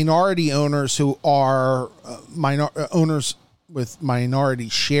 3 minority owners who are owners with minority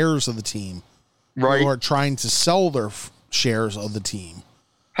shares of the team, right? Who are trying to sell their shares of the team.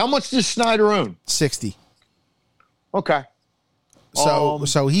 How much does Snyder own? 60. Okay.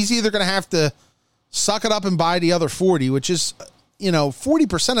 So he's either going to have to suck it up and buy the other 40, which is,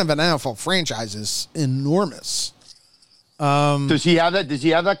 40% of an NFL franchise is enormous. Does he have that? Does he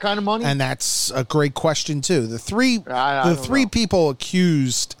have that kind of money? And that's a great question too. The three people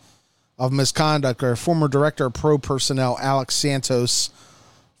accused of misconduct are former director of pro personnel Alex Santos,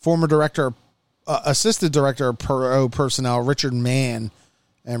 former assistant director of pro personnel Richard Mann,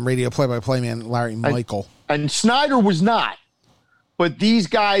 and radio play-by-play man Larry Michael. And Snyder was not, but these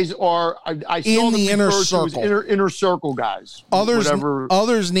guys are. I saw in the inner circle, inner circle guys.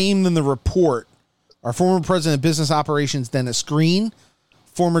 Others named in the report. Our former president of business operations, Dennis Green,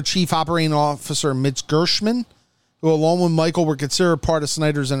 former chief operating officer, Mitch Gershman, who along with Michael were considered part of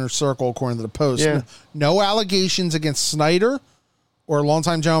Snyder's inner circle, according to the Post. Yeah. No allegations against Snyder or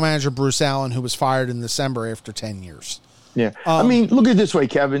longtime general manager Bruce Allen, who was fired in December after 10 years. Yeah. I mean, look at it this way,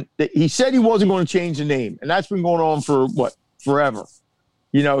 Kevin. He said he wasn't going to change the name, and that's been going on for, forever.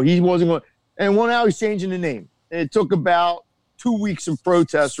 He wasn't going – and now he's changing the name. It took about 2 weeks of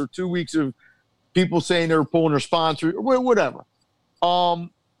protests or 2 weeks of – people saying they were pulling their sponsor, whatever. I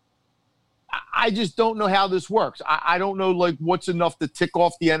just don't know how this works. I don't know, what's enough to tick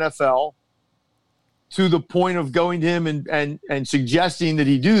off the NFL to the point of going to him and suggesting that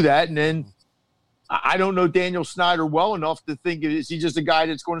he do that. And then I don't know Daniel Snyder well enough to think, is he just a guy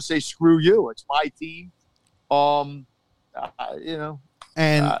that's going to say, screw you, it's my team? And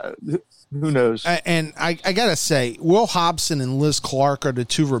who knows? And I got to say, Will Hobson and Liz Clark are the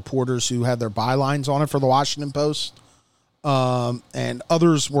 2 reporters who had their bylines on it for the Washington Post. and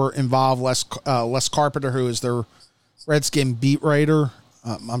others were involved. Les Carpenter, who is their Redskin beat writer.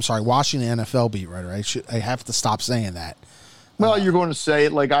 Washington NFL beat writer. I have to stop saying that. Well, you're going to say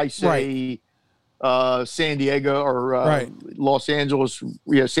it like I say San Diego or Los Angeles.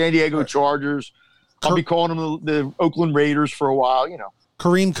 Yeah, San Diego Chargers. I'll be calling them the Oakland Raiders for a while, you know.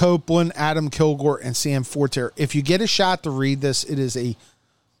 Kareem Copeland, Adam Kilgore, and Sam Fortier. If you get a shot to read this, it is a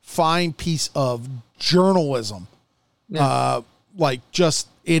fine piece of journalism. Yeah.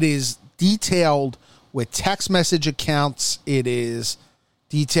 It is detailed with text message accounts. It is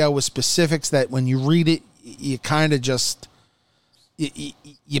detailed with specifics that when you read it, you kind of just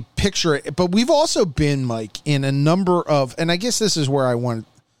you picture it. But we've also been, Mike, in a number of, and I guess this is where I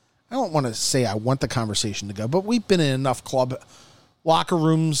don't want to say I want the conversation to go, but we've been in enough locker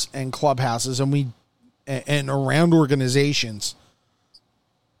rooms and clubhouses and around organizations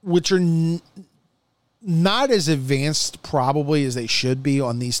which are not as advanced probably as they should be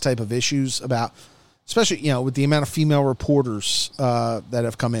on these type of issues about, especially, you know, with the amount of female reporters that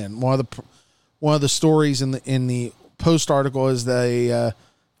have come in. One of the stories in the Post article is the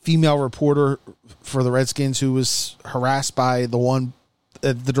female reporter for the Redskins who was harassed by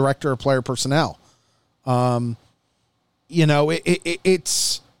the director of player personnel. You know,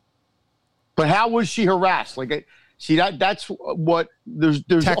 it's. But how was she harassed? Like, see, that's what there's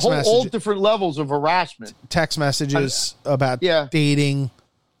all different levels of harassment. Text messages about dating.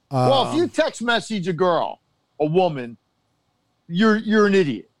 Well, if you text message a girl, a woman, you're an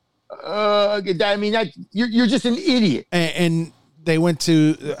idiot. I mean, you're just an idiot. And they went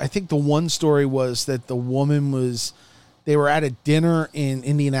to, I think the one story was that the woman they were at a dinner in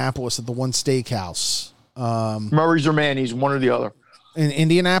Indianapolis at the one steakhouse. Murray's or Manny's, one or the other. In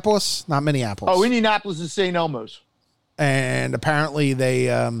Indianapolis, not Minneapolis. Oh, Indianapolis is St. Elmo's. And apparently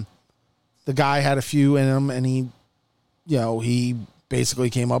the guy had a few in him, and he basically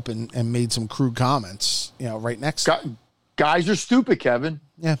came up and made some crude comments, right next to him. Guys are stupid, Kevin.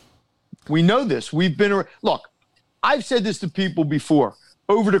 Yeah. We know this. We've been look, I've said this to people before.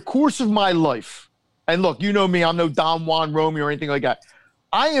 Over the course of my life, and look, you know me, I'm no Don Juan Romeo or anything like that.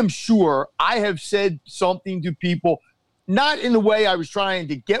 I am sure I have said something to people, not in the way I was trying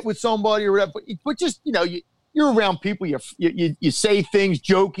to get with somebody or whatever, but just, you're around people, you say things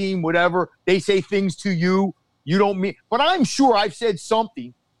joking, whatever. They say things to you, you don't mean. But I'm sure I've said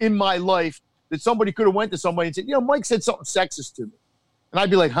something in my life that somebody could have went to somebody and said, Mike said something sexist to me. And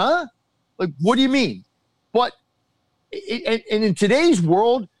I'd be like, huh? Like, what do you mean? But and in today's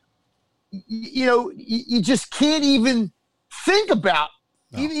world, you just can't even think about,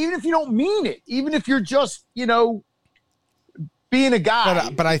 even if you don't mean it, even if you're just, being a guy.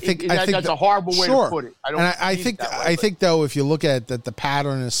 But I think that's a horrible way to put it. I think though, if you look at that, the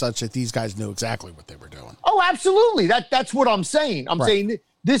pattern is such that these guys knew exactly what they were doing. Oh, absolutely. That's what I'm saying. I'm saying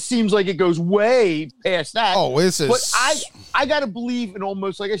this seems like it goes way past that. Oh, this is. But I got to believe in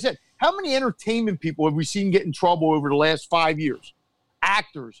almost, like I said, how many entertainment people have we seen get in trouble over the last 5 years?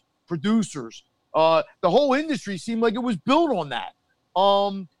 Actors, producers, the whole industry seemed like it was built on that.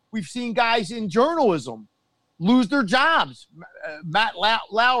 We've seen guys in journalism lose their jobs. Matt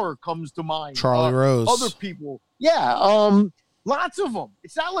Lauer comes to mind. Charlie Rose. Other people. Yeah. Lots of them.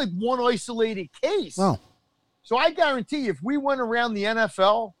 It's not like one isolated case. No. So I guarantee if we went around the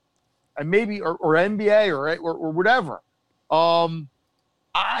NFL and maybe or NBA or whatever,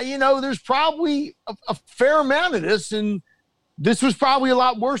 there's probably a fair amount of this, and this was probably a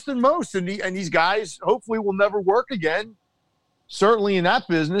lot worse than most. And these guys hopefully will never work again, certainly in that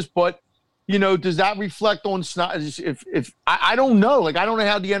business. But does that reflect on if I don't know? Like, I don't know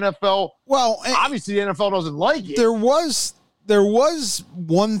how the NFL. Well, obviously the NFL doesn't like it. There was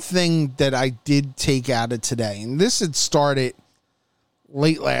one thing that I did take out of today, and this had started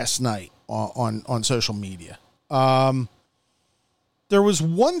late last night on social media. There was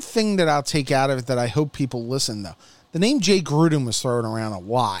one thing that I'll take out of it that I hope people listen, though. The name Jay Gruden was thrown around a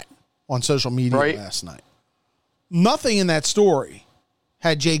lot on social media last night. Nothing in that story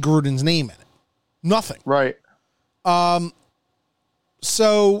had Jay Gruden's name in it. Nothing. Right.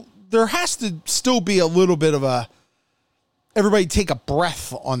 So there has to still be a little bit of everybody take a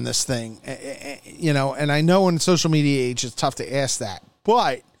breath on this thing, and I know in social media age it's tough to ask that,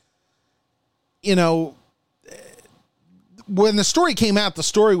 but when the story came out, the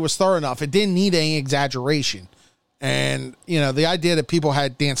story was thorough enough. It didn't need any exaggeration. And, the idea that people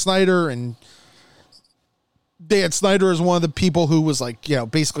had Dan Snyder is one of the people who was like,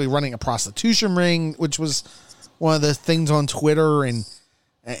 basically running a prostitution ring, which was one of the things on Twitter, and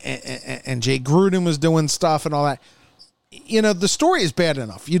Jay Gruden was doing stuff and all that. The story is bad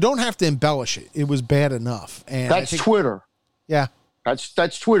enough. You don't have to embellish it. It was bad enough. And that's Twitter. Yeah.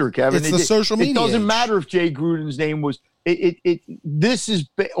 That's Twitter, Kevin. It's the social media It doesn't age. matter if Jay Gruden's name was. This is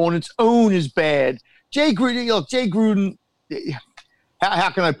on its own is bad. Jay Gruden. How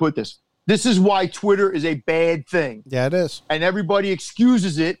can I put this? This is why Twitter is a bad thing. Yeah, it is. And everybody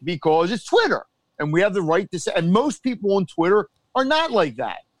excuses it because it's Twitter, and we have the right to say. And most people on Twitter are not like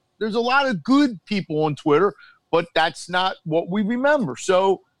that. There's a lot of good people on Twitter, but that's not what we remember.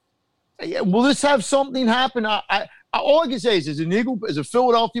 So, will this have something happen? All I can say is, as an Eagle, as a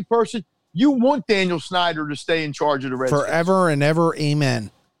Philadelphia person, you want Daniel Snyder to stay in charge of the Redskins forever and ever. Amen.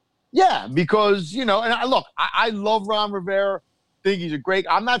 Yeah, because and I love Ron Rivera. Think he's a great.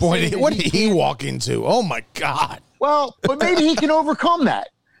 I'm not saying What did he walk into? Oh my God. Well, but maybe he can overcome that.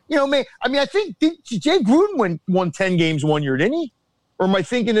 I think Jay Gruden won 10 games one year, didn't he? Or am I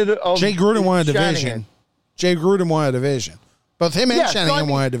thinking of Jay Gruden won a Shanahan? division. Jay Gruden won a division. Both him and Yeah, Shanahan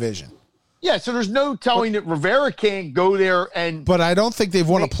won a division. Yeah, so there's no telling that Rivera can't go there and. But I don't think they've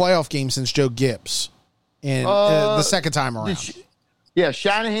won a playoff game since Joe Gibbs in the second time around.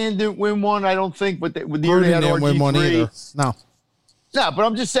 Shanahan didn't win one, I don't think, but with the year they had didn't win one either. RG3. No, but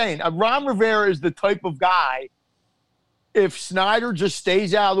I'm just saying, Ron Rivera is the type of guy, if Snyder just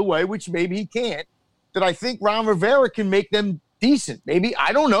stays out of the way, which maybe he can't, that I think Ron Rivera can make them decent. Maybe,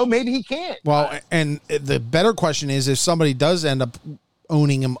 I don't know, maybe he can't. Well, and the better question is, if somebody does end up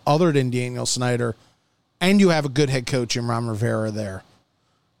owning him other than Daniel Snyder, and you have a good head coach in Ron Rivera there,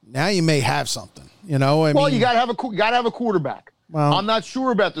 now you may have something. You mean, you got to have a quarterback. Well, I'm not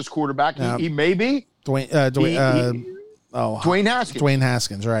sure about this quarterback. He may be Dwayne Haskins. Dwayne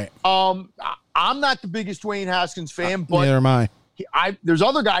Haskins, right? I'm not the biggest Dwayne Haskins fan, but neither am I. There's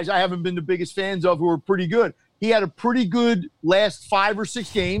other guys I haven't been the biggest fans of who are pretty good. He had a pretty good last 5 or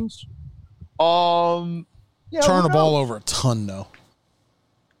 6 games. Turn the ball over a ton, though.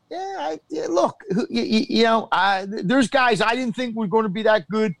 Look, there's guys I didn't think were going to be that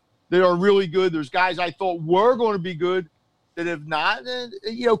good that are really good. There's guys I thought were going to be good that have not.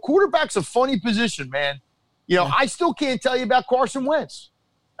 Quarterback's a funny position, man. I still can't tell you about Carson Wentz.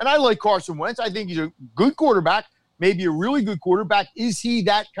 And I like Carson Wentz. I think he's a good quarterback, maybe a really good quarterback. Is he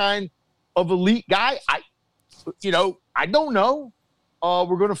that kind of elite guy? I don't know.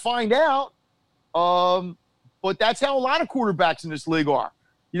 We're going to find out. But that's how a lot of quarterbacks in this league are.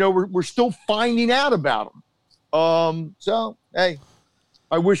 We're still finding out about them. So, hey,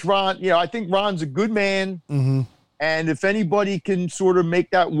 I wish Ron, I think Ron's a good man. Mm-hmm. And if anybody can sort of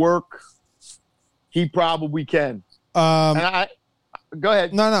make that work, he probably can. Go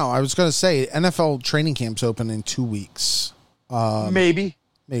ahead. No. I was going to say NFL training camps open in 2 weeks. Maybe.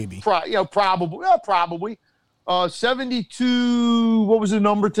 Probably. Yeah, probably. 72. What was the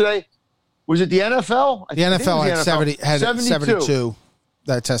number today? Was it the NFL? The NFL had 72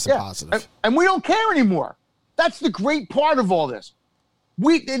 that tested positive. And we don't care anymore. That's the great part of all this.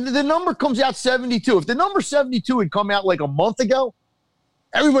 The number comes out 72. If the number 72 had come out like a month ago,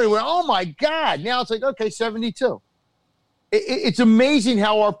 everybody went, oh, my God. Now it's like, okay, 72. It's amazing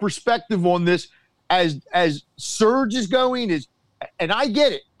how our perspective on this as surge is going is, and I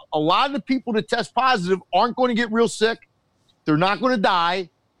get it. A lot of the people that test positive aren't going to get real sick. They're not going to die,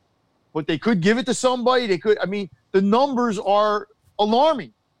 but they could give it to somebody. The numbers are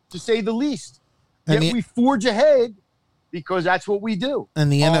alarming, to say the least. Yet we forge ahead because that's what we do.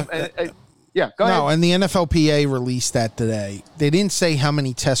 And the go ahead. No, and the NFLPA released that today. They didn't say how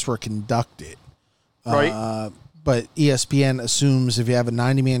many tests were conducted. Right. But ESPN assumes if you have a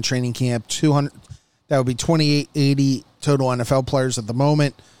 90-man training camp, 200, that would be 2880 total NFL players at the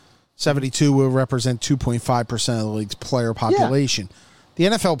moment. 72 will represent 2.5% of the league's player population. Yeah.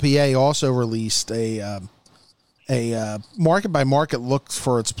 The NFLPA also released a market-by-market look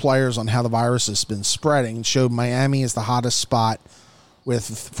for its players on how the virus has been spreading. It showed Miami is the hottest spot with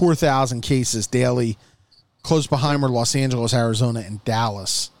 4,000 cases daily. Close behind were Los Angeles, Arizona, and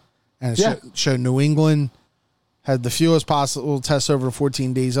Dallas. And it showed New England had the fewest possible tests over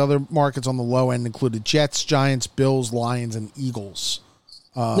 14 days. Other markets on the low end included Jets, Giants, Bills, Lions, and Eagles.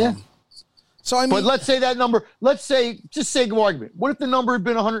 So but let's say that number. Just say the argument. What if the number had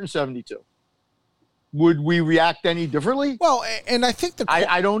been 172? Would we react any differently? Well, and I think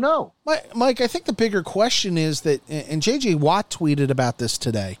I don't know, Mike. I think the bigger question is that, and JJ Watt tweeted about this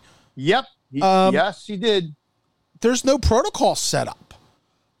today. Yep. Yes, he did. There's no protocol set up.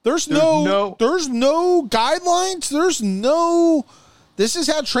 There's no guidelines. This is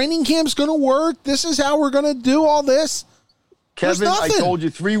how training camp's going to work. This is how we're going to do all this. Kevin, I told you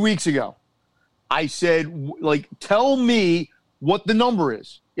 3 weeks ago. I said, tell me what the number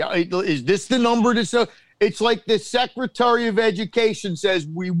is. Yeah, is this the number? It's like the Secretary of Education says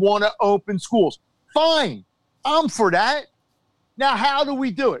we want to open schools. Fine, I'm for that. Now, how do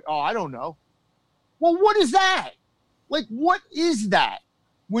we do it? Oh, I don't know. Well, what is that? Like, what is that?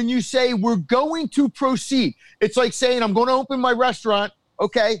 When you say we're going to proceed, it's like saying I'm going to open my restaurant.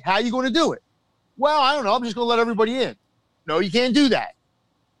 Okay, how are you going to do it? Well, I don't know. I'm just going to let everybody in. No, you can't do that.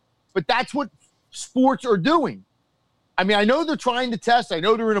 But that's what sports are doing. I mean, I know they're trying to test. I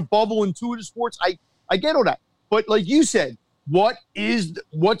know they're in a bubble in two of the sports. I get all that. But like you said,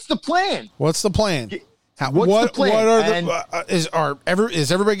 what's the plan? What's the plan? What's the plan? What are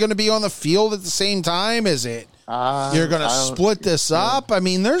is everybody going to be on the field at the same time? Is it you're going to split this up? I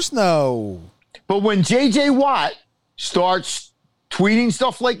mean, there's no. But when J.J. Watt starts tweeting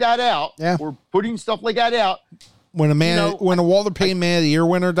stuff like that out, or putting stuff like that out, when when a Walter Payton Man of the Year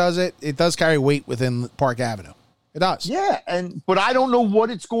winner does it, it does carry weight within Park Avenue. It does. Yeah, but I don't know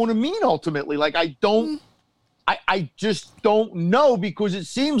what it's going to mean ultimately. Like I just don't know, because it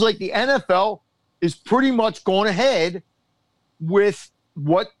seems like the NFL is pretty much going ahead with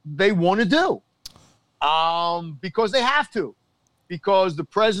what they want to do, because they have to, because the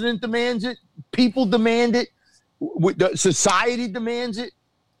president demands it, people demand it, the society demands it,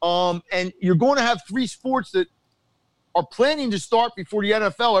 and you're going to have three sports that are planning to start before the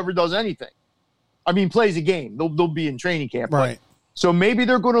NFL ever does anything. I mean, plays a game. They'll be in training camp, right? So maybe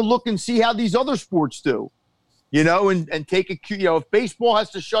they're going to look and see how these other sports do, and take if baseball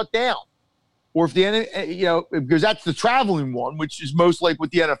has to shut down. Or if because that's the traveling one, which is most like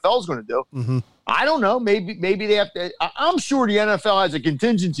what the NFL is going to do. Mm-hmm. I don't know. Maybe they have to. I'm sure the NFL has a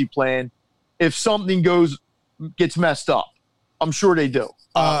contingency plan if something gets messed up. I'm sure they do.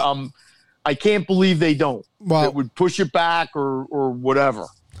 I can't believe they don't. Well, it would push it back or whatever.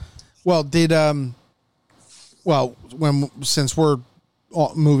 Well, since we're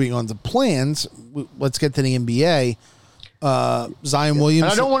moving on to plans, let's get to the NBA. Zion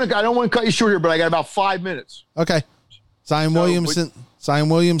Williamson. And I don't want to cut you short here, but I got about 5 minutes. Okay. Zion Williamson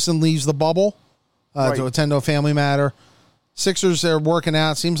leaves the bubble to attend to a family matter. Sixers are working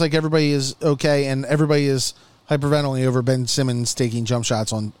out. Seems like everybody is okay, and everybody is hyperventilating over Ben Simmons taking jump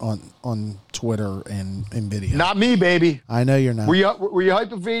shots on Twitter and video. Not me, baby. I know you're not. Were you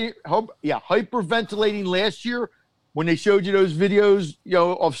hyperventilating last year when they showed you those videos,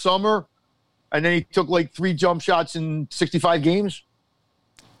 of Summer? And then he took like 3 jump shots in 65 games.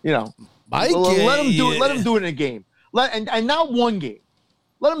 Let him do it. Let him do it in a game. And not one game.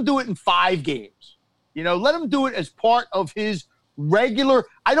 Let him do it in 5 games. Let him do it as part of his regular.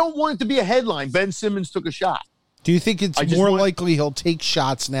 I don't want it to be a headline. Ben Simmons took a shot. Do you think it's more likely he'll take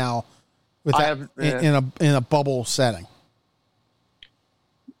shots now in a bubble setting?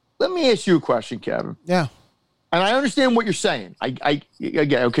 Let me ask you a question, Kevin. Yeah. And I understand what you're saying. Okay.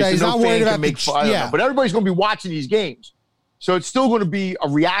 Yeah, so he's not worried about but everybody's going to be watching these games, so it's still going to be a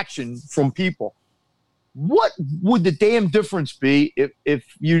reaction from people. What would the damn difference be if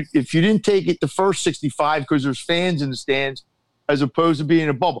you didn't take it the first 65 because there's fans in the stands, as opposed to being in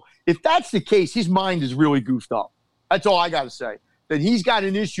a bubble? If that's the case, his mind is really goofed up. That's all I got to say. Then he's got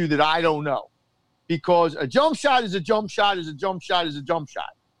an issue that I don't know, because a jump shot is a jump shot is a jump shot is a jump shot,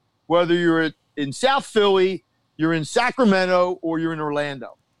 whether you're in South Philly, you're in Sacramento, or you're in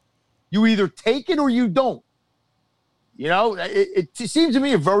Orlando. You either take it or you don't. It seems to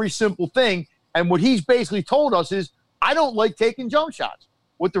me a very simple thing. And what he's basically told us is, I don't like taking jump shots.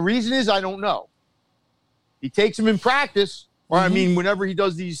 What the reason is, I don't know. He takes them in practice, or whenever he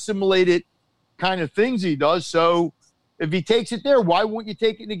does these simulated kind of things he does. So if he takes it there, why won't you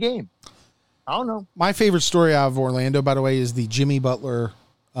take it in the game? I don't know. My favorite story out of Orlando, by the way, is the Jimmy Butler.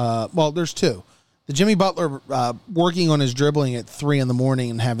 There's 2. The Jimmy Butler working on his dribbling at 3 a.m.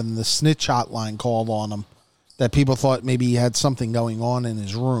 and having the snitch hotline called on him, that people thought maybe he had something going on in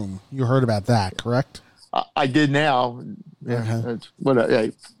his room. You heard about that, correct? I did now. Yeah.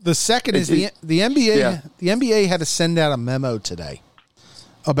 Okay. The second is the NBA. Yeah. The NBA had to send out a memo today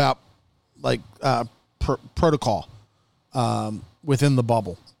about protocol within the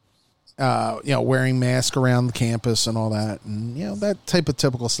bubble. Wearing masks around the campus and all that, and that type of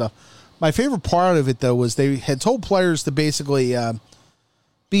typical stuff. My favorite part of it, though, was they had told players to basically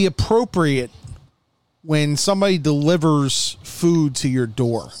be appropriate when somebody delivers food to your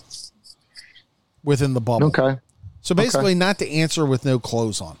door within the bubble. Okay. So basically not to answer with no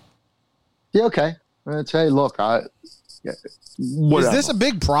clothes on. Yeah, okay. Hey, look, is this a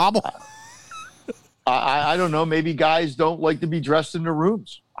big problem? I don't know. Maybe guys don't like to be dressed in their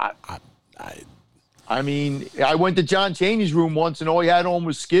rooms. I mean, I went to John Chaney's room once, and all he had on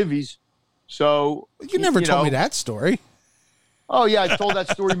was skivvies. So you never told me that story. Oh yeah, I told that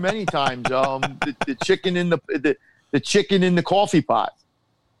story many times. The chicken in the chicken in the coffee pot.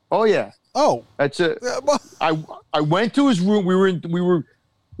 Oh yeah. Oh, That's it. I went to his room. We were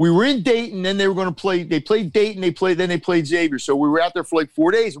in Dayton. Then they were going to play. They played Dayton. Then they played Xavier. So we were out there for like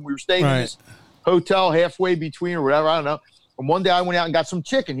 4 days, and we were staying in this hotel halfway between or whatever. I don't know. And one day I went out and got some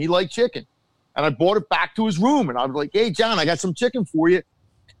chicken. He liked chicken, and I brought it back to his room. And I was like, "Hey, John, I got some chicken for you."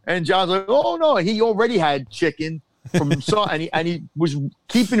 And John's like, "Oh no, he already had chicken from and he was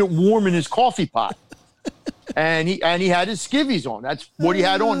keeping it warm in his coffee pot." And he had his skivvies on. That's what he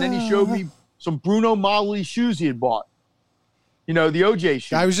had on. And then he showed me some Bruno Magli shoes he had bought. You know, the OJ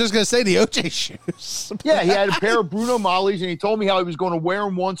shoes. I was just going to say the OJ shoes. Yeah, he had a pair of Bruno Maglis, and he told me how he was going to wear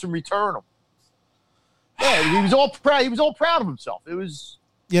them once and return them. Yeah, he was all proud. He was all proud of himself. It was,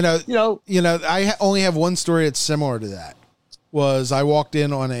 I only have one story that's similar to that. I was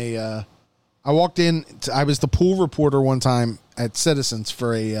the pool reporter one time at Citizens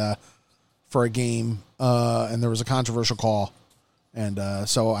for a game, and there was a controversial call, and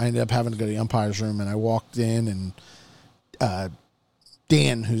so I ended up having to go to the umpire's room, and I walked in, and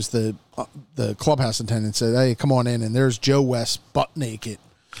Dan, who's the clubhouse attendant, said, "Hey, come on in," and there's Joe West butt naked,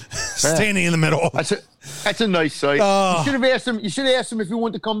 standing in the middle. That's a nice sight. You should have asked him if he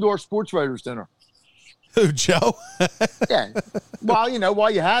wanted to come to our sports writers dinner. Who, Joe? Yeah. Well,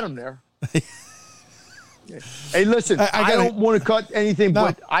 while you had him there. Hey, listen, I don't want to cut anything,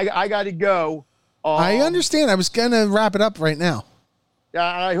 but I got to go. I understand. I was going to wrap it up right now. Yeah,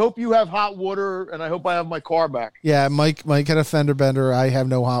 I hope you have hot water, and I hope I have my car back. Yeah, Mike had a fender bender. I have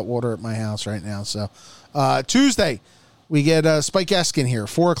no hot water at my house right now. So Tuesday, we get Spike Eskin here,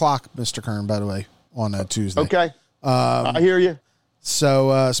 4 o'clock, Mr. Kern, by the way, on Tuesday. Okay. I hear you.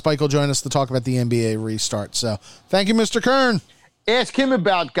 So Spike will join us to talk about the NBA restart. So thank you, Mr. Kern. Ask him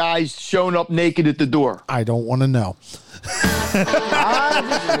about guys showing up naked at the door. I don't want to know.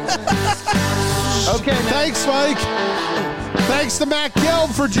 Okay, man. Thanks, Mike. Thanks to Matt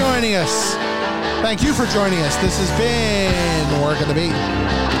Gelb for joining us. Thank you for joining us. This has been Work of the Beat.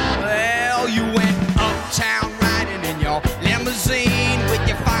 Well, you